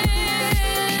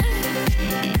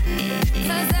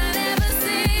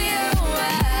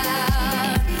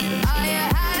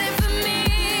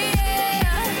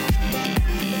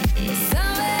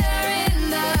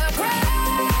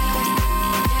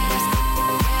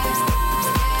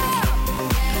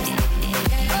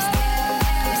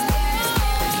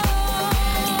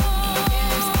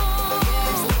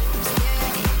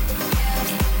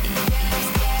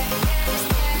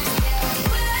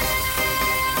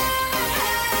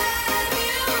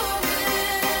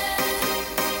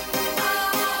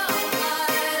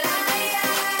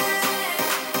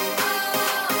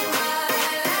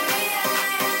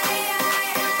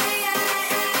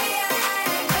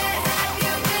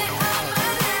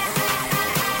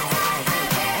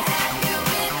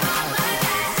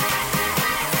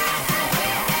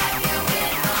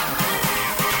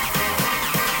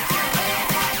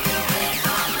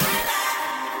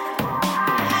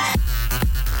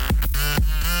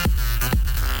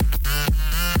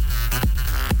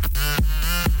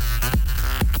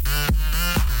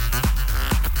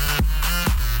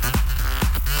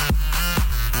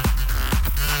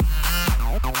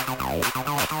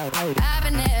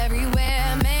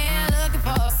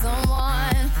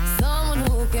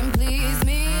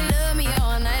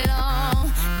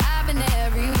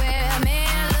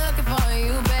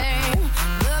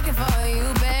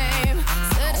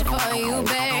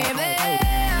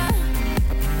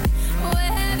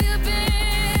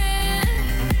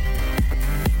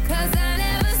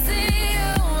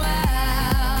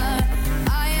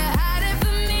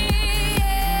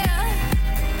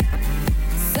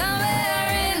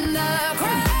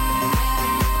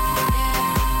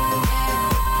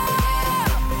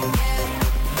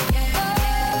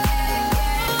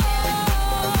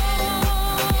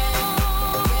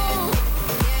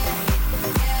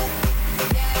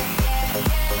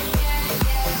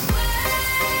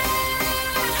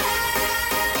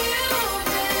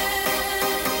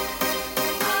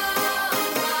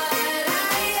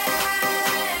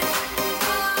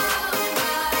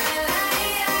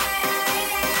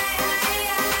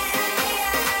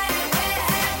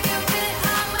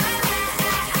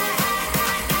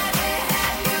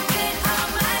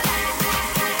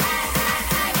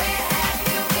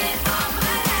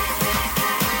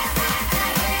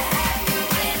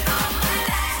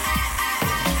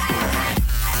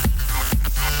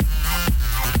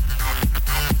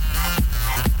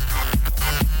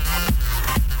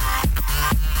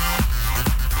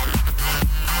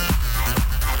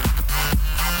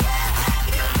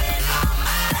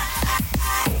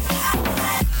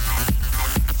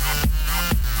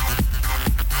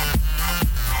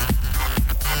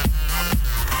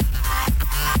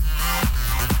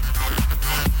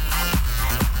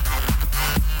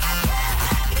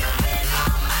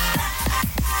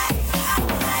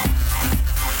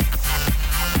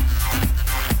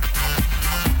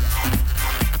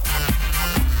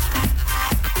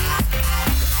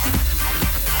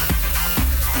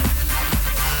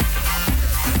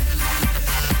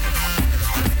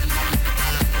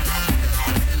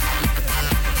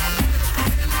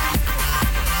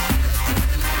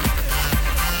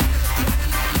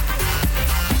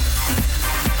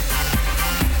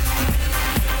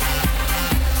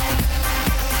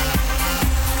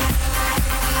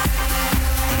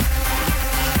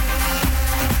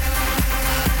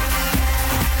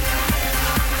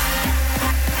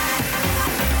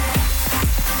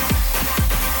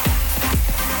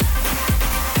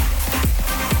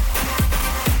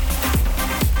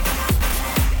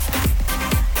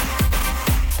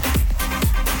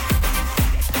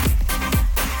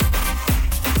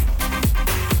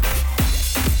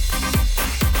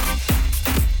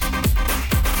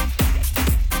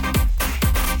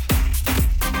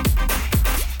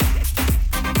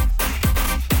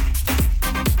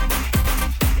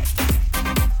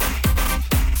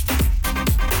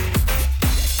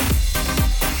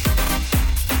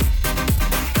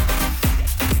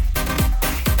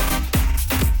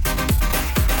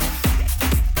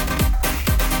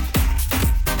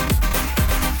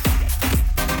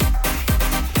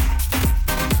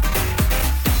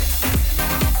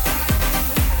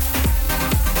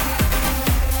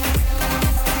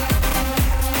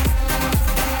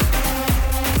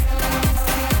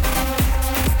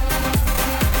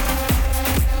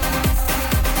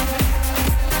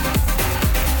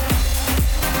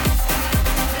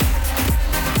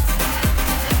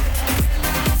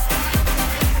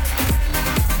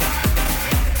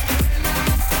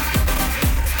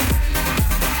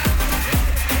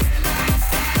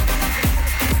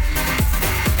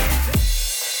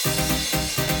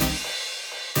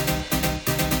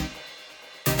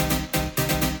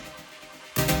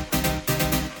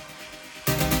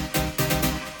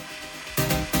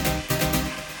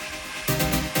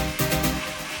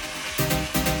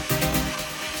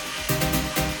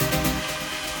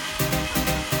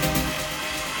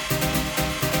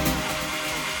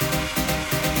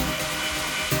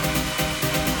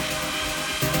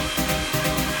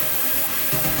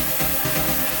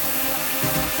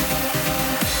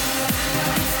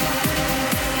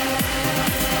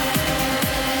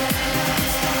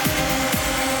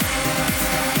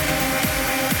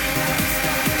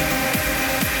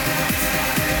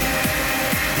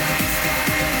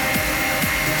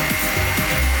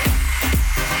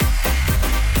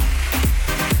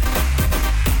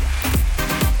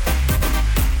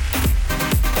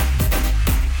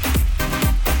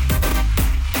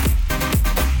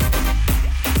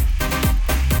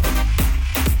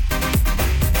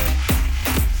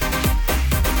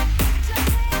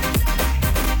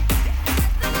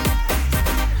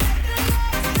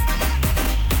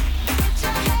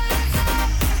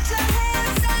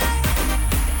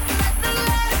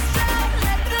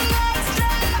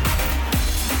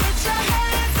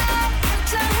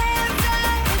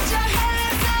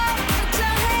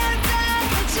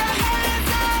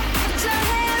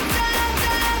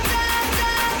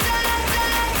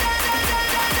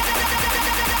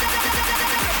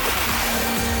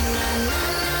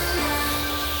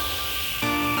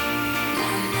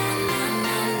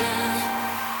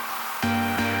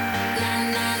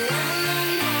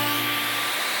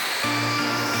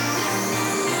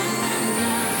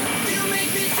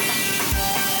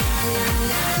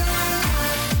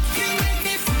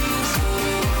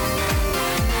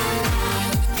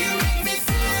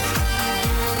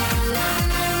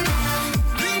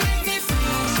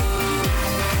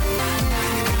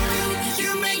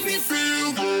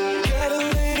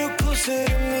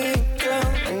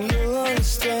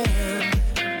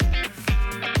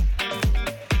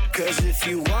Cause if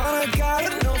you wanna,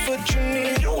 gotta know what you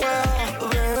need, well,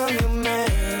 then I'm your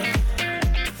man.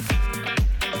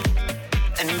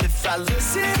 And if I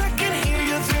listen, I can hear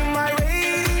you through my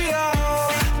radio.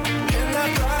 You're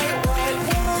not right, what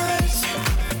was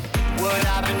what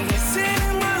I've been missing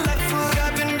in my life, what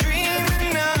I've been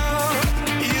dreaming of.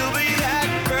 You'll be that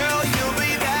girl, you'll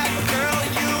be that girl,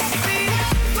 you'll be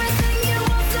everything you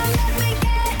want, so let me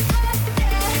get up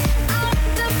there. I'm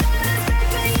the baddest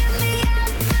baby in the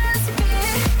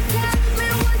atmosphere. Tell me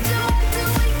what you want, so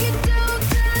we can do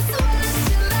just what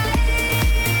you like.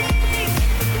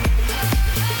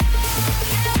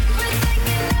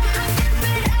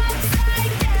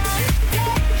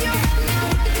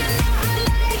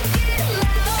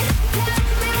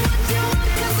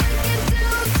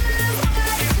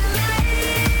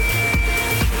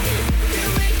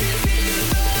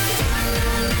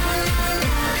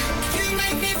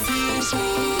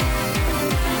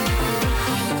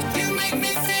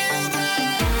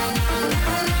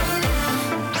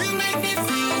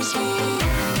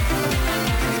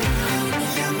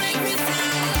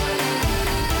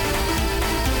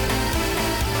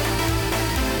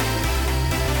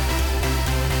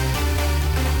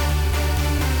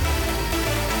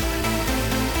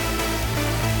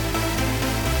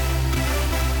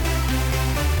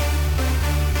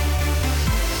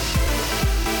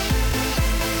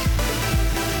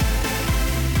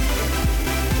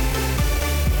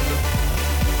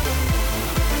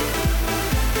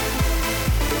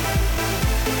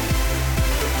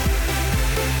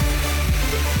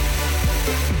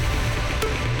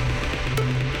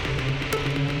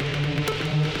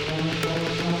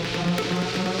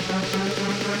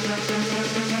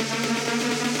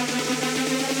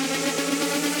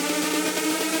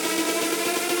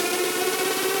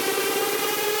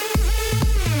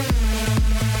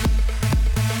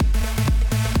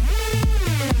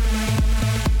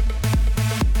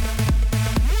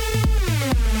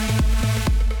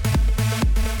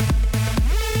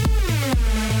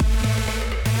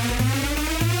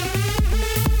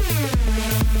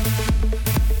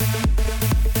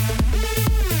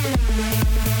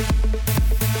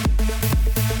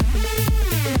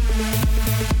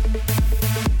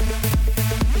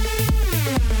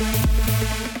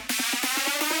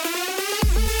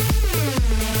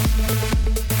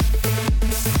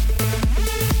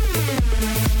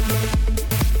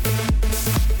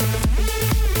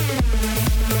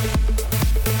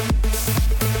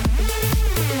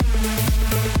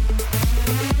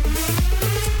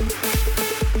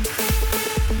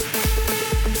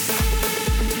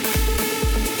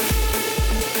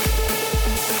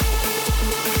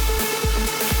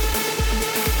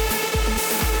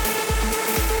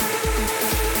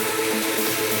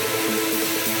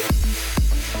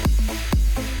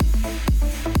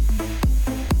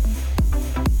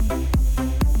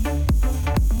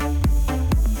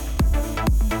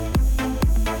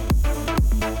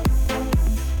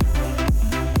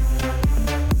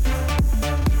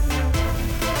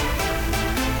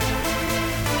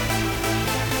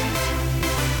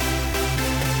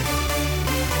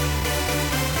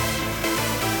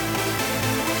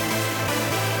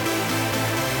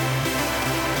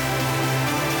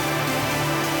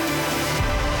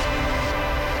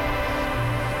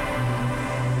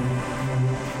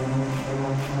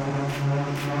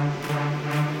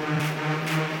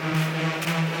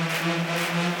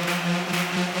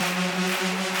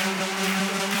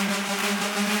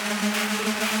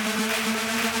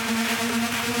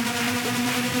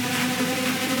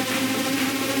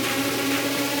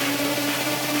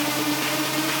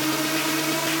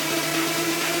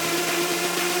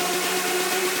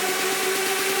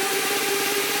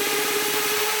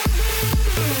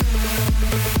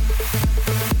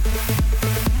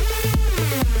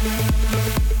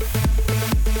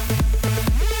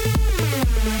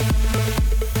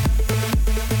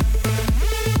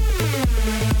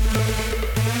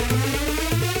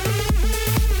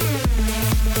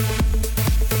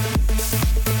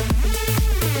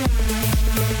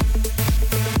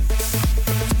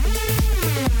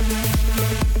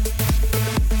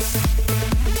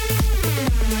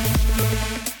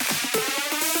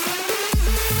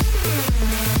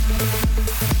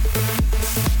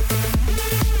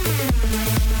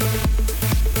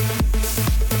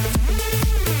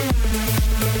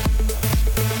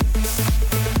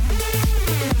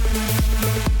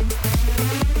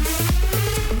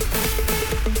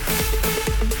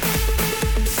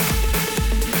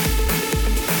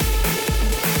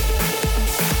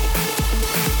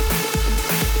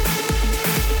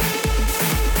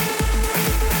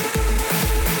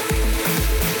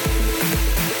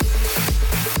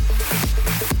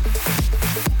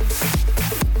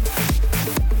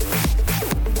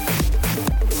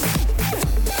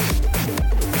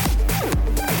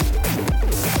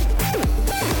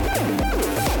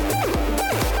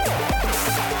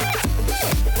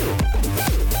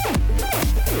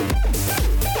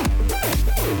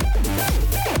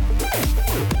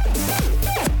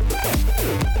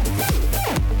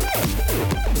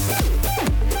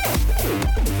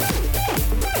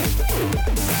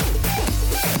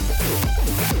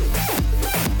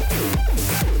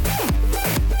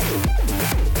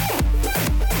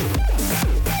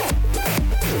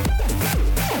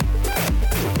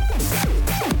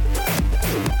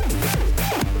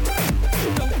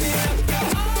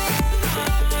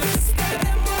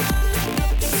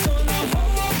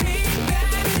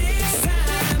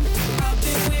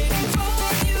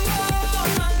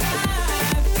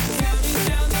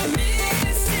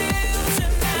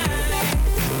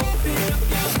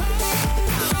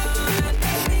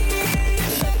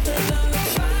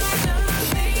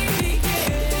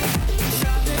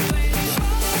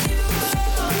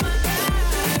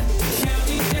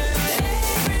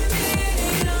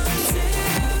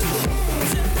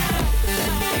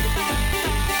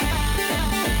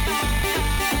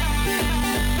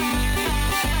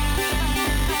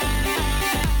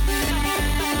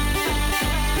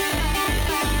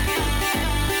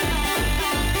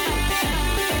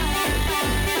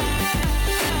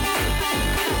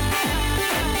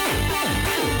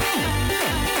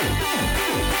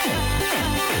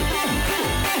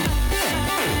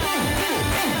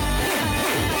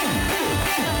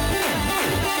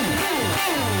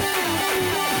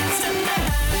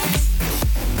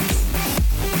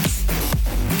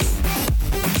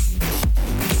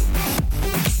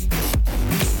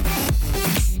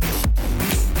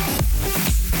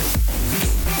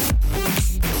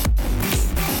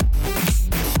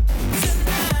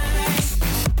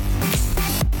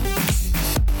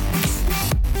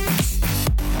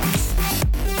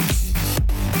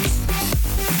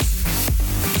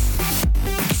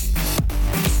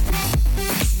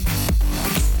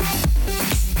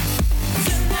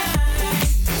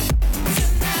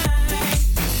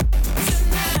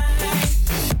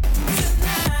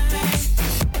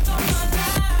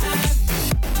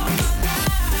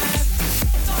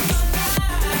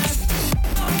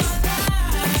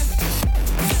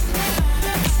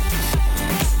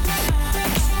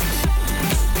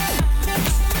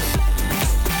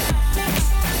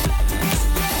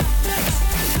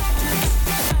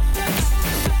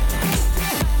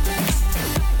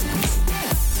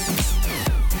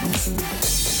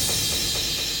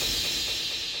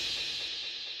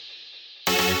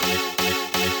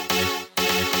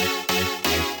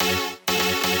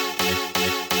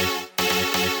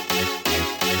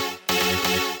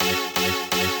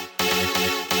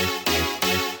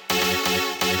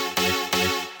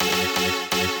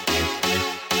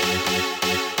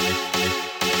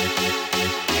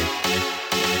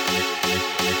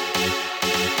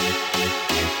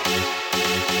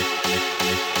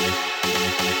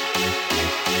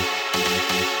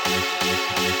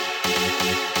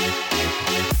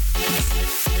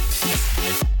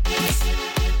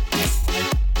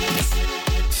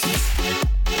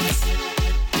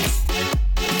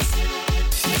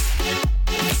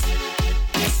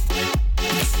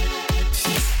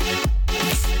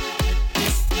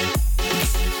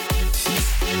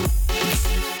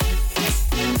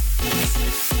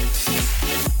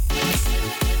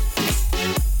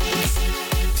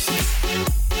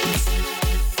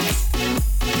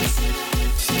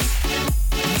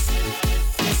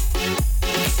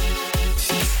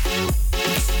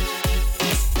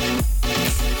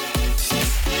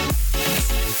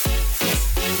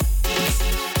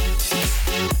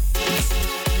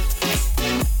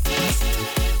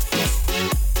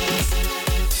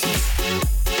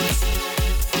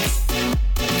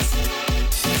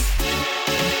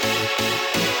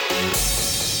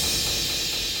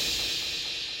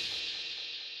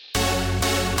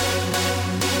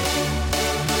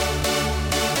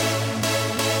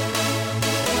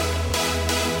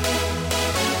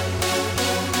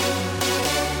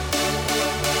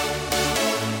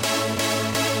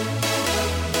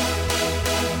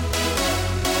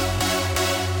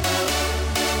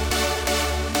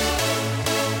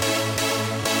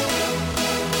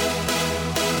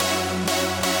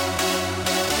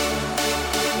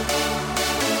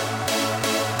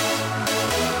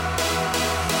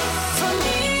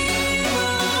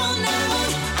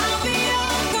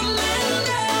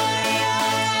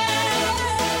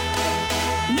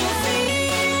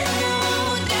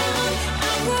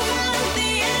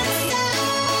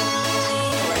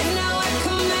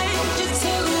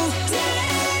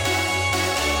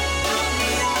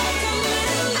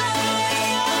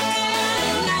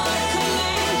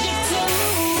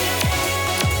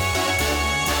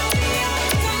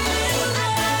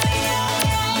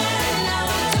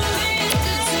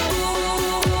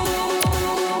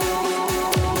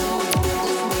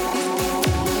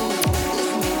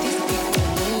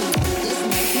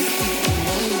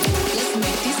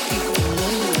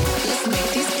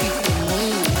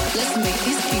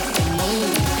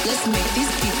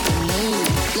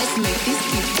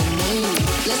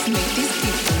 make these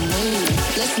people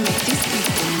move. Let's make these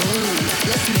people move.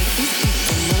 Let's make these people